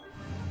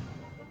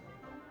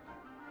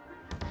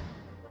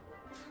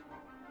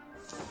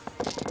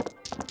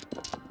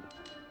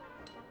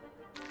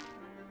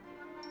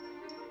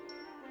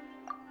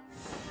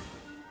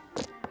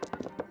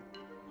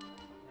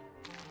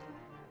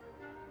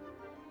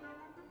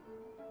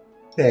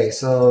 Okay,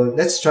 so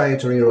let's try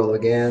to reroll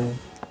again.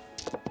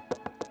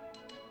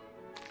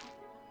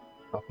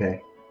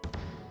 Okay.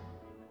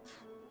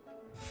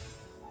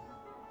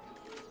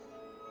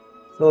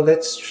 So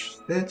let's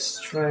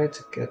try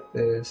to get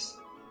this.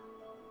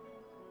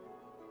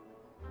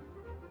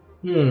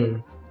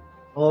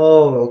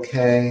 Oh,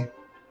 okay.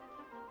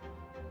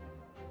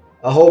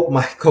 I hope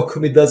my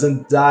Kokomi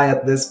doesn't die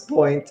at this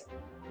point.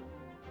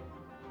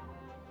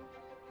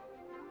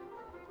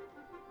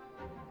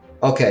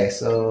 Okay,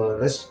 so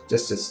let's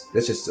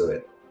just do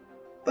it.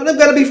 But I'm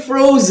gonna be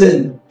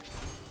frozen.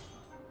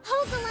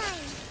 Hold the line.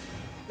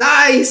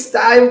 Nice,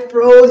 I'm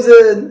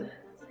frozen.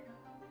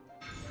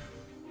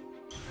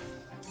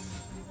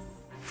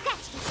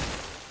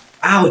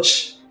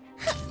 Ouch.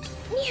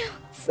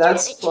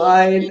 That's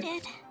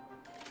fine.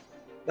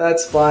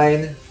 That's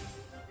fine.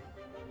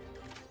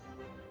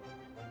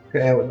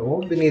 Okay, I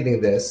won't be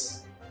needing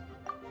this.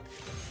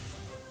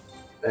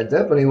 I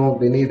definitely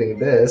won't be needing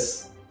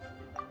this.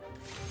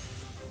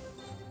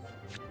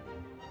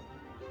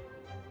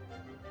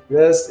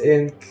 Just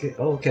in case.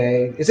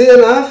 Okay, is it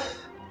enough?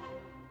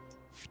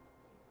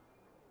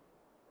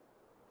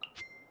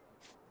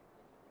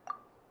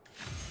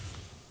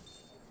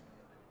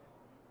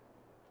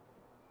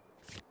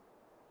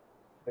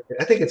 Okay,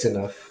 I think it's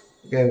enough.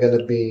 Okay, I'm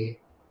gonna be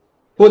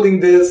putting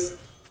this.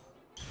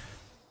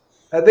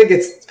 I think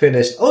it's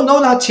finished. Oh no,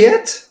 not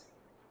yet.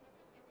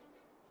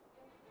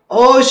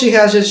 Oh, she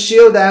has a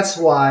shield, that's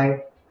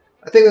why.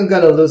 I think I'm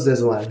gonna lose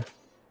this one.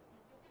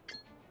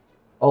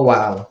 Oh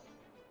wow.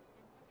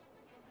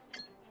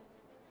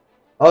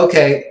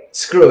 Okay,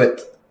 screw it.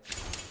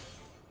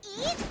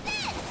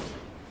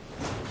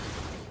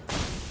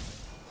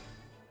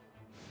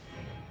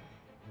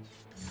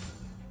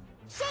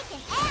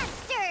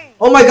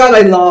 Oh my god,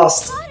 I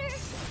lost!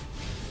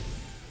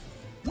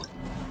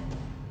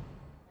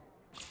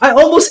 I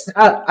almost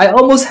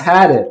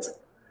had it.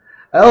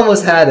 I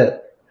almost had it.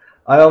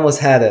 I almost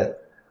had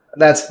it.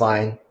 That's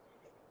fine.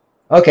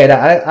 Okay,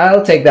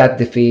 I'll take that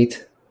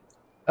defeat.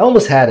 I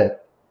almost had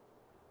it.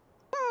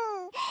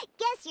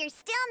 Guess you're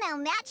still no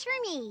match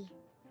for me.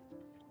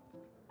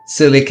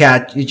 Silly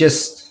cat, you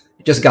just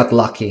got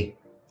lucky.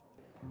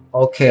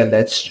 Okay,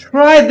 let's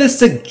try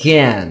this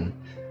again.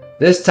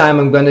 This time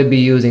I'm gonna be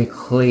using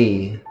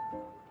Klee.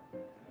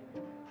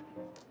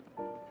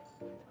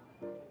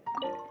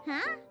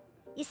 Huh?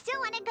 You still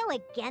want to go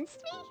against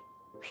me?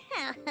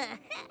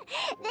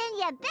 Then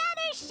you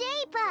better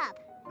shape up.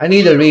 I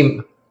need a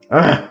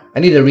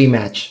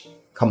rematch.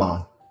 Come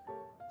on.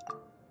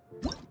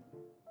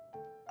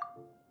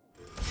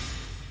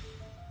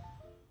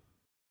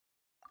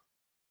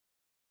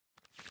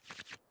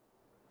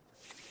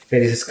 Okay,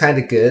 this is kind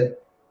of good.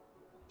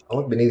 I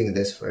won't be needing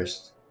this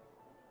first.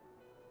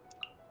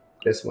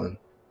 This one.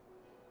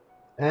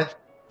 Eh.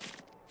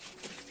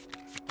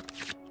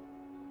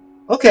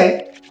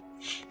 Okay.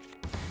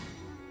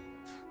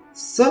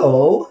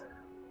 So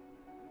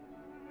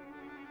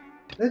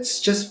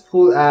let's just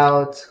pull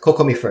out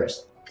Kokomi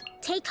first.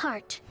 Take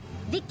heart.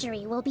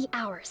 Victory will be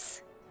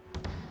ours.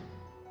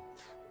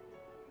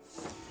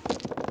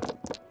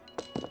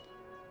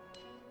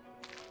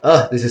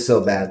 Ugh, this is so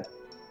bad.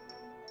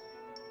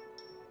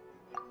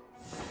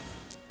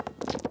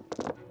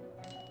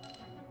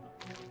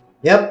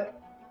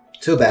 Yep,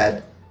 too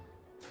bad.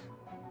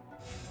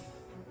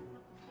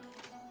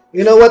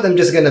 You know what? I'm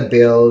just gonna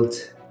build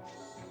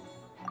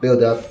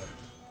up.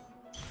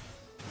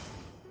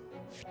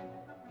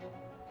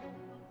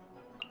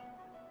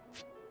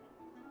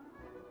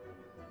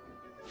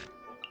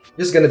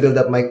 Just gonna build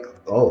up my...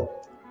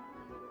 Oh.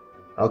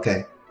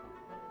 Okay.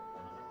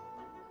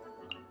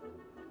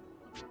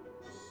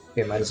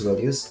 Okay, might as well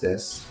use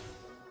this.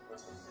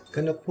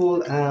 Gonna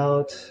pull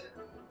out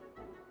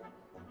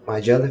my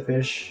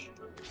jellyfish.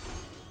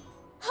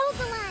 Hold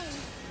the line.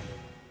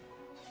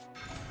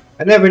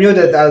 I never knew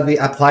that I'll be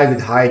applied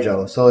with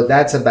hydro, so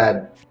that's a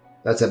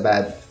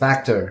bad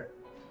factor.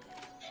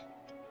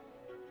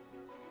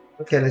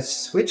 Okay, let's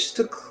switch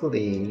to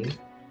Klee.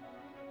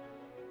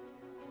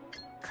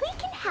 Klee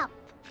can help.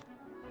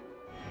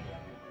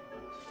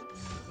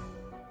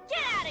 Get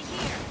out of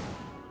here!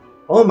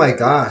 Oh my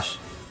gosh.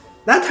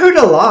 That hurt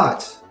a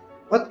lot.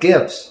 What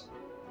gives?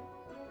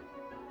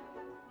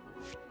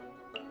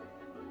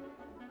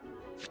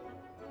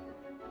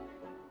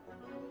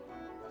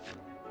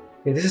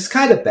 Okay, this is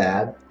kind of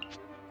bad.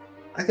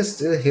 I can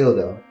still heal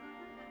though.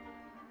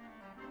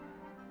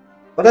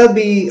 But I'll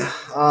be...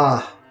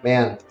 Ah,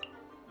 man.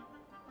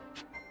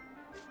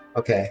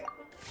 Okay.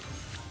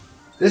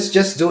 Let's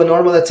just do a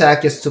normal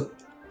attack just to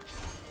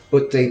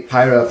put the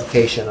pyro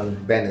application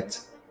on Bennett.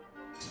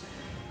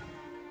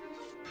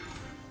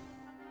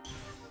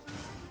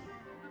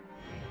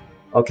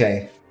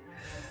 Okay.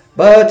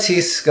 But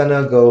he's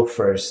gonna go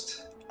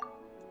first.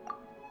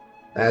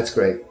 That's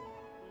great.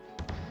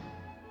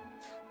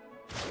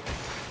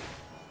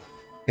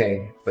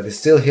 Okay, but it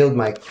still healed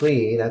my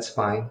Klee, that's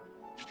fine.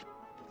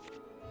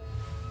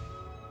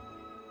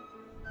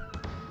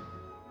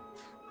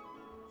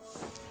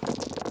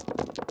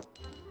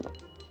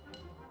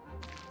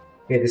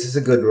 Okay, this is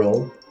a good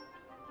roll.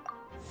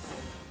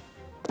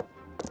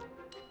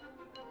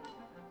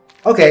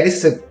 Okay,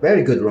 this is a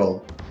very good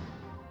roll.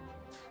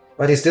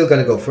 But he's still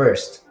gonna go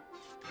first.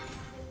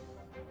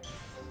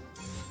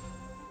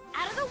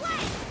 Out of the way!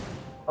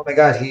 Oh my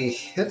god, he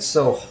hit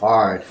so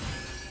hard.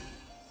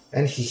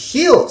 And he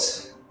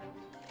heals!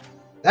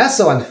 That's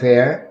so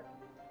unfair.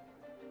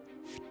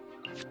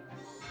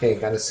 Okay,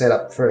 gotta set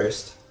up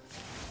first.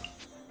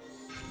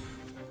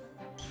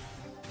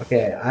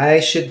 Okay, I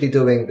should be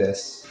doing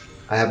this.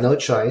 I have no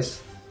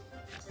choice.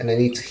 And I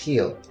need to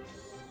heal.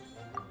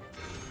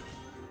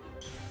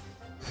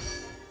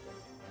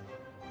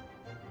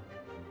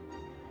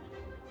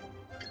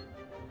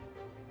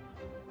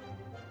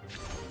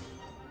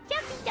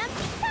 Jumpy,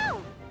 jumpy,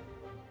 go!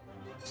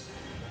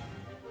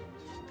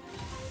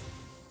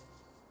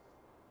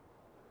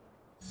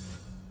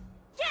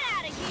 Get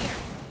out of here!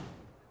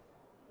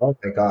 Oh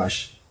my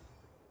gosh.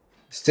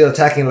 Still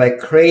attacking like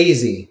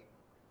crazy.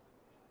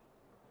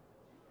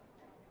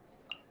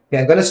 Okay,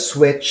 I'm gonna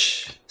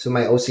switch to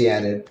my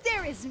Oceanid.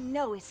 There is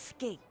no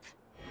escape.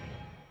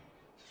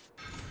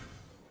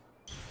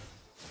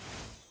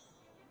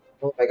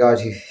 Oh my god,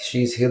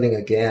 she's healing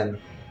again.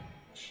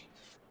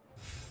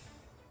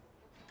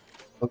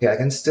 Okay, I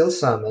can still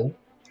summon.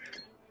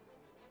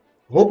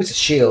 Hope it's a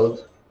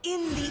shield.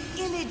 In the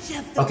image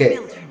of the Okay,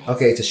 wilderness.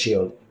 okay, it's a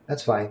shield.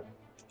 That's fine.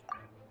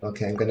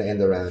 Okay, I'm gonna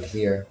end around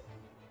here.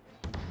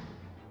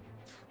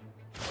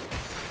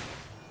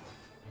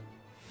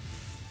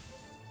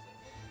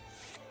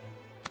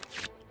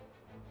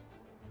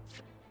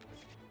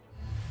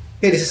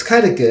 Okay, this is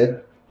kind of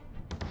good.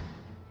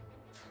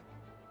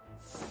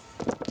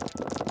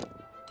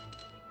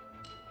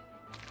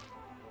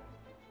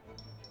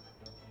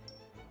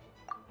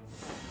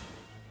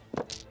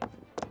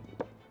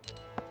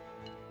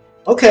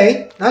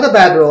 Okay, not a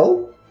bad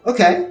roll.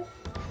 Okay.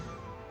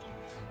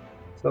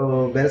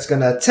 So Bennett's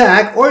gonna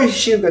attack, or is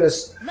she gonna?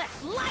 Let's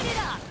light it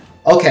up.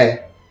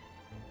 Okay,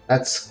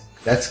 that's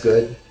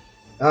good.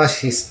 Oh,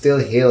 she's still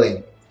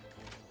healing.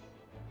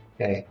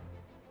 Okay.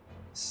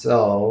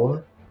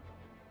 So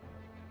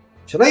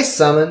should I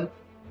summon?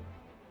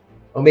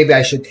 Or maybe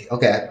I should.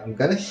 Okay, I'm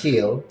gonna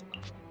heal.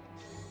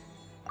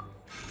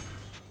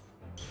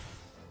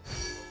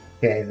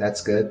 Okay,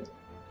 that's good.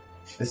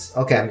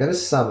 Okay, I'm gonna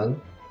summon.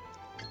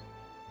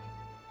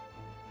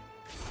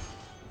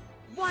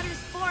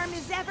 Water's form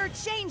is ever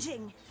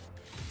changing.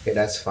 Okay,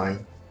 that's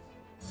fine.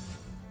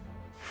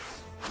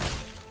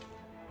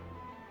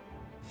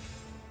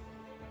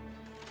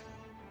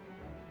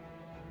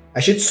 I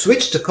should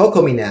switch to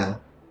Kokomi now.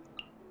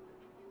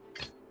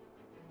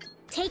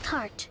 Take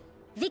heart.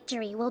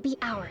 Victory will be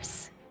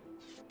ours.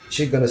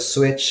 She's gonna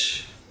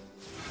switch.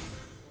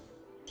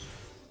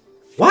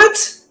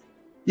 What?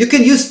 You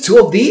can use 2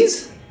 of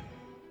these?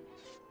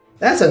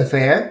 That's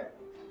unfair.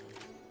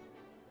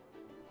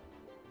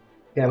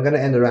 Okay, I'm gonna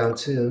end the round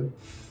 2.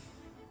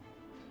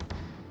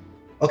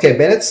 Okay,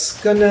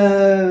 Bennett's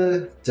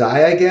gonna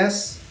die, I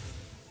guess.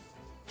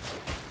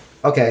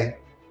 Okay.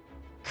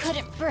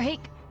 Couldn't break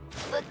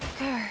the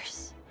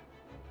curse.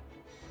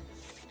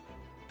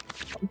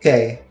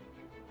 Okay.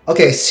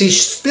 Okay, she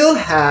still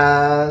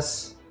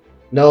has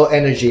no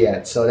energy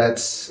yet, so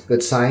that's a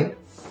good sign.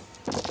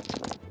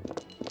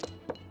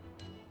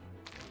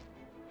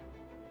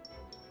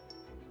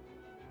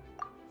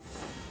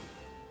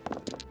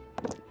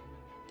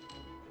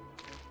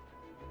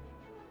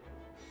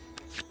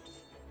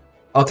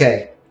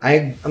 Okay,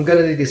 I'm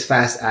gonna do this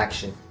fast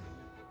action.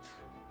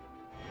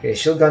 Okay,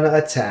 she's gonna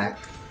attack.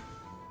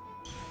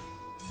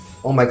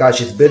 Oh my god,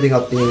 she's building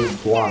up the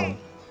Guang.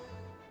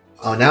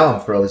 Oh, now I'm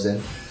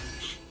frozen.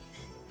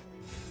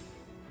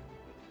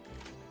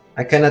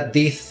 I cannot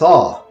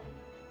de-thaw.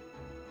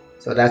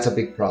 So that's a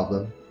big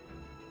problem.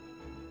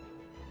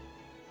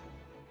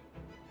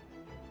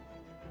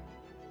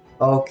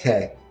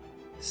 Okay,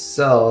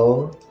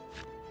 so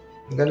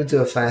I'm gonna do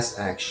a fast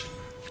action.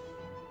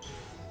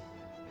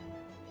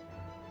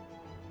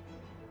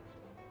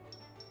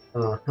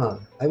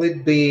 I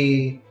would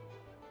be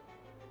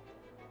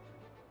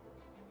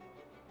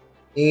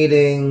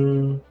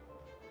eating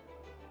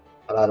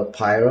a lot of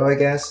pyro, I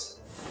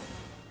guess.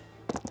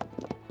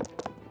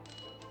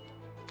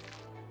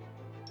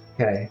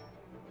 Okay.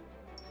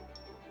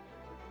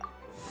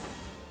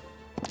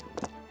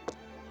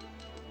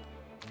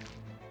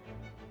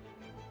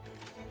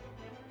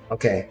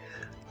 Okay.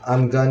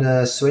 I'm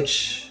gonna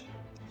switch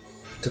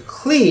to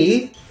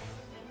Klee.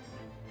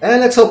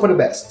 And let's hope for the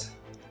best.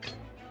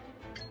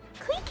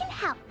 Klee can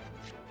help.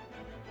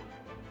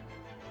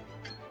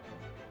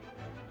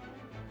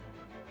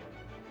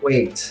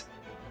 Wait.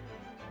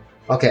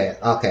 Okay,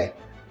 okay.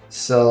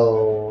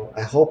 So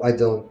I hope my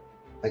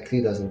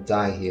Klee doesn't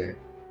die here.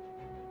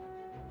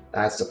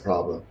 That's the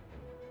problem.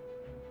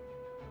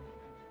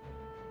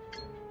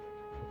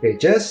 Okay,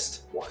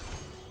 just 1.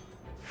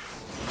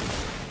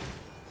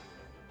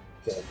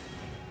 Okay.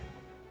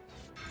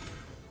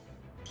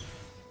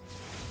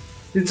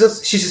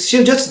 She's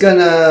just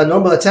gonna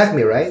normal attack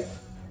me, right?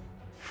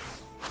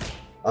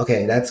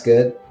 Okay, that's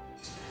good.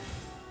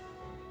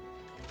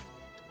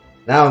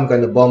 Now I'm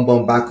gonna bomb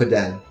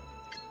Bakudan.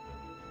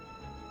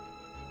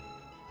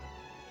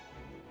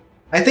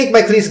 I think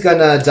my Klee's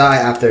gonna die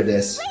after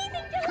this.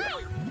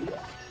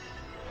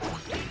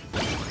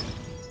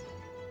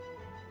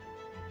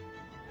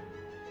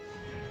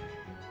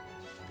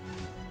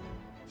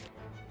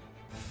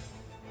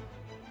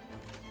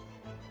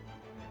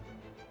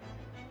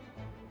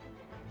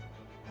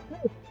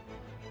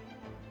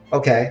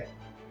 Okay.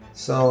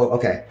 So,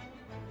 okay.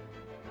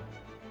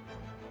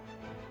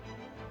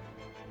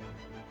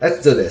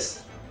 Let's do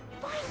this.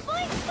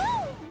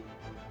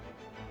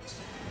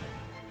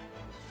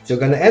 So you're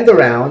gonna end the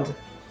round,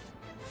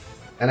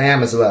 and I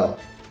am as well.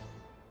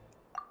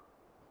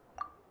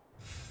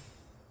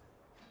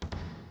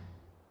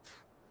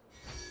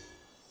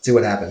 See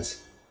what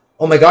happens.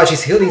 Oh my god,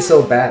 she's healing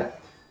so bad.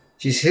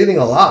 She's healing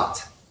a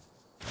lot.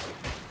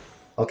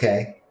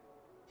 Okay.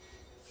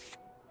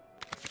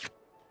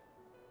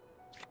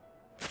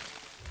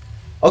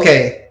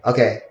 Okay,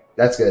 okay,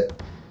 that's good.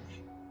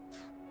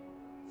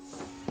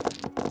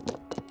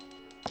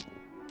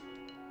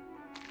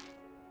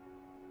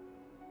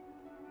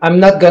 I'm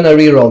not gonna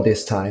reroll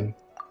this time.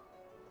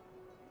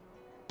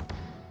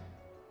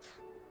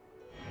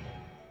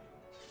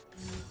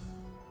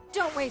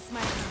 Don't waste my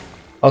time.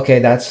 Okay,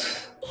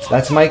 that's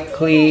my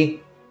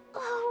Klee.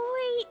 Oh,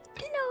 wait.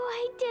 No,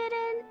 I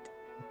didn't.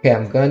 Okay,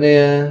 I'm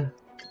gonna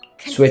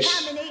switch.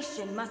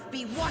 Contamination must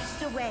be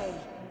washed away.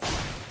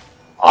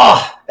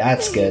 Ah, oh,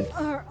 that's good.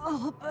 Are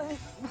all but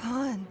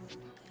gone.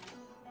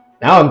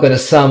 Now I'm gonna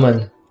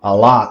summon a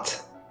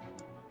lot.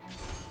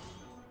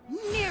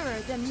 Nearer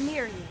the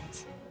myriad.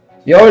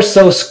 You're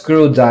so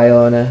screwed,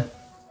 Diona.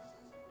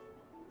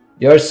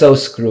 You're so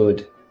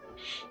screwed.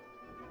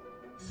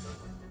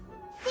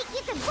 Think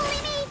you can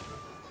bully me?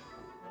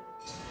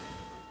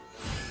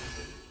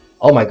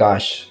 Oh my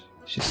gosh.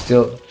 She's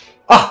still...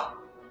 Ah!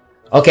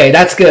 Okay,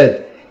 that's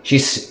good.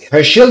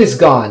 Her shield is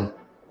gone.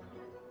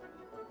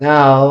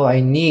 Now I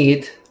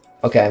need...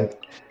 Okay,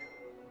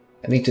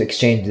 I need to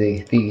exchange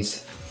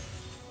these.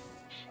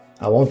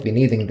 I won't be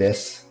needing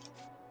this.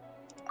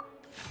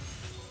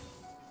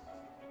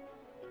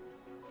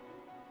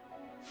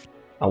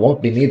 I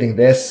won't be needing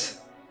this.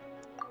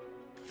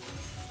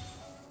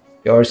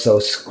 You're so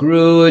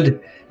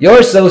screwed.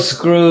 You're so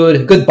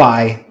screwed.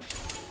 Goodbye.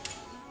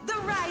 The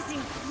rising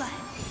flood.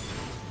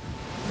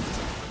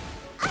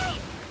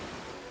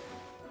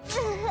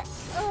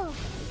 Oh,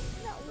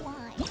 no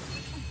wine.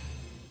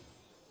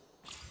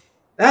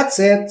 That's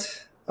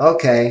it.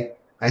 Okay.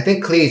 I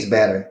think Klee's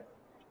better.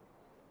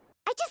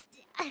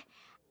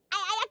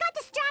 I got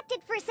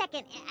distracted for a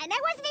second, and I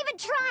wasn't even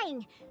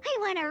trying. I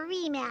want a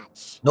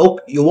rematch. Nope,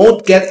 you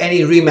won't get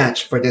any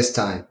rematch for this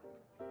time.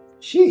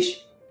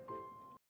 Sheesh.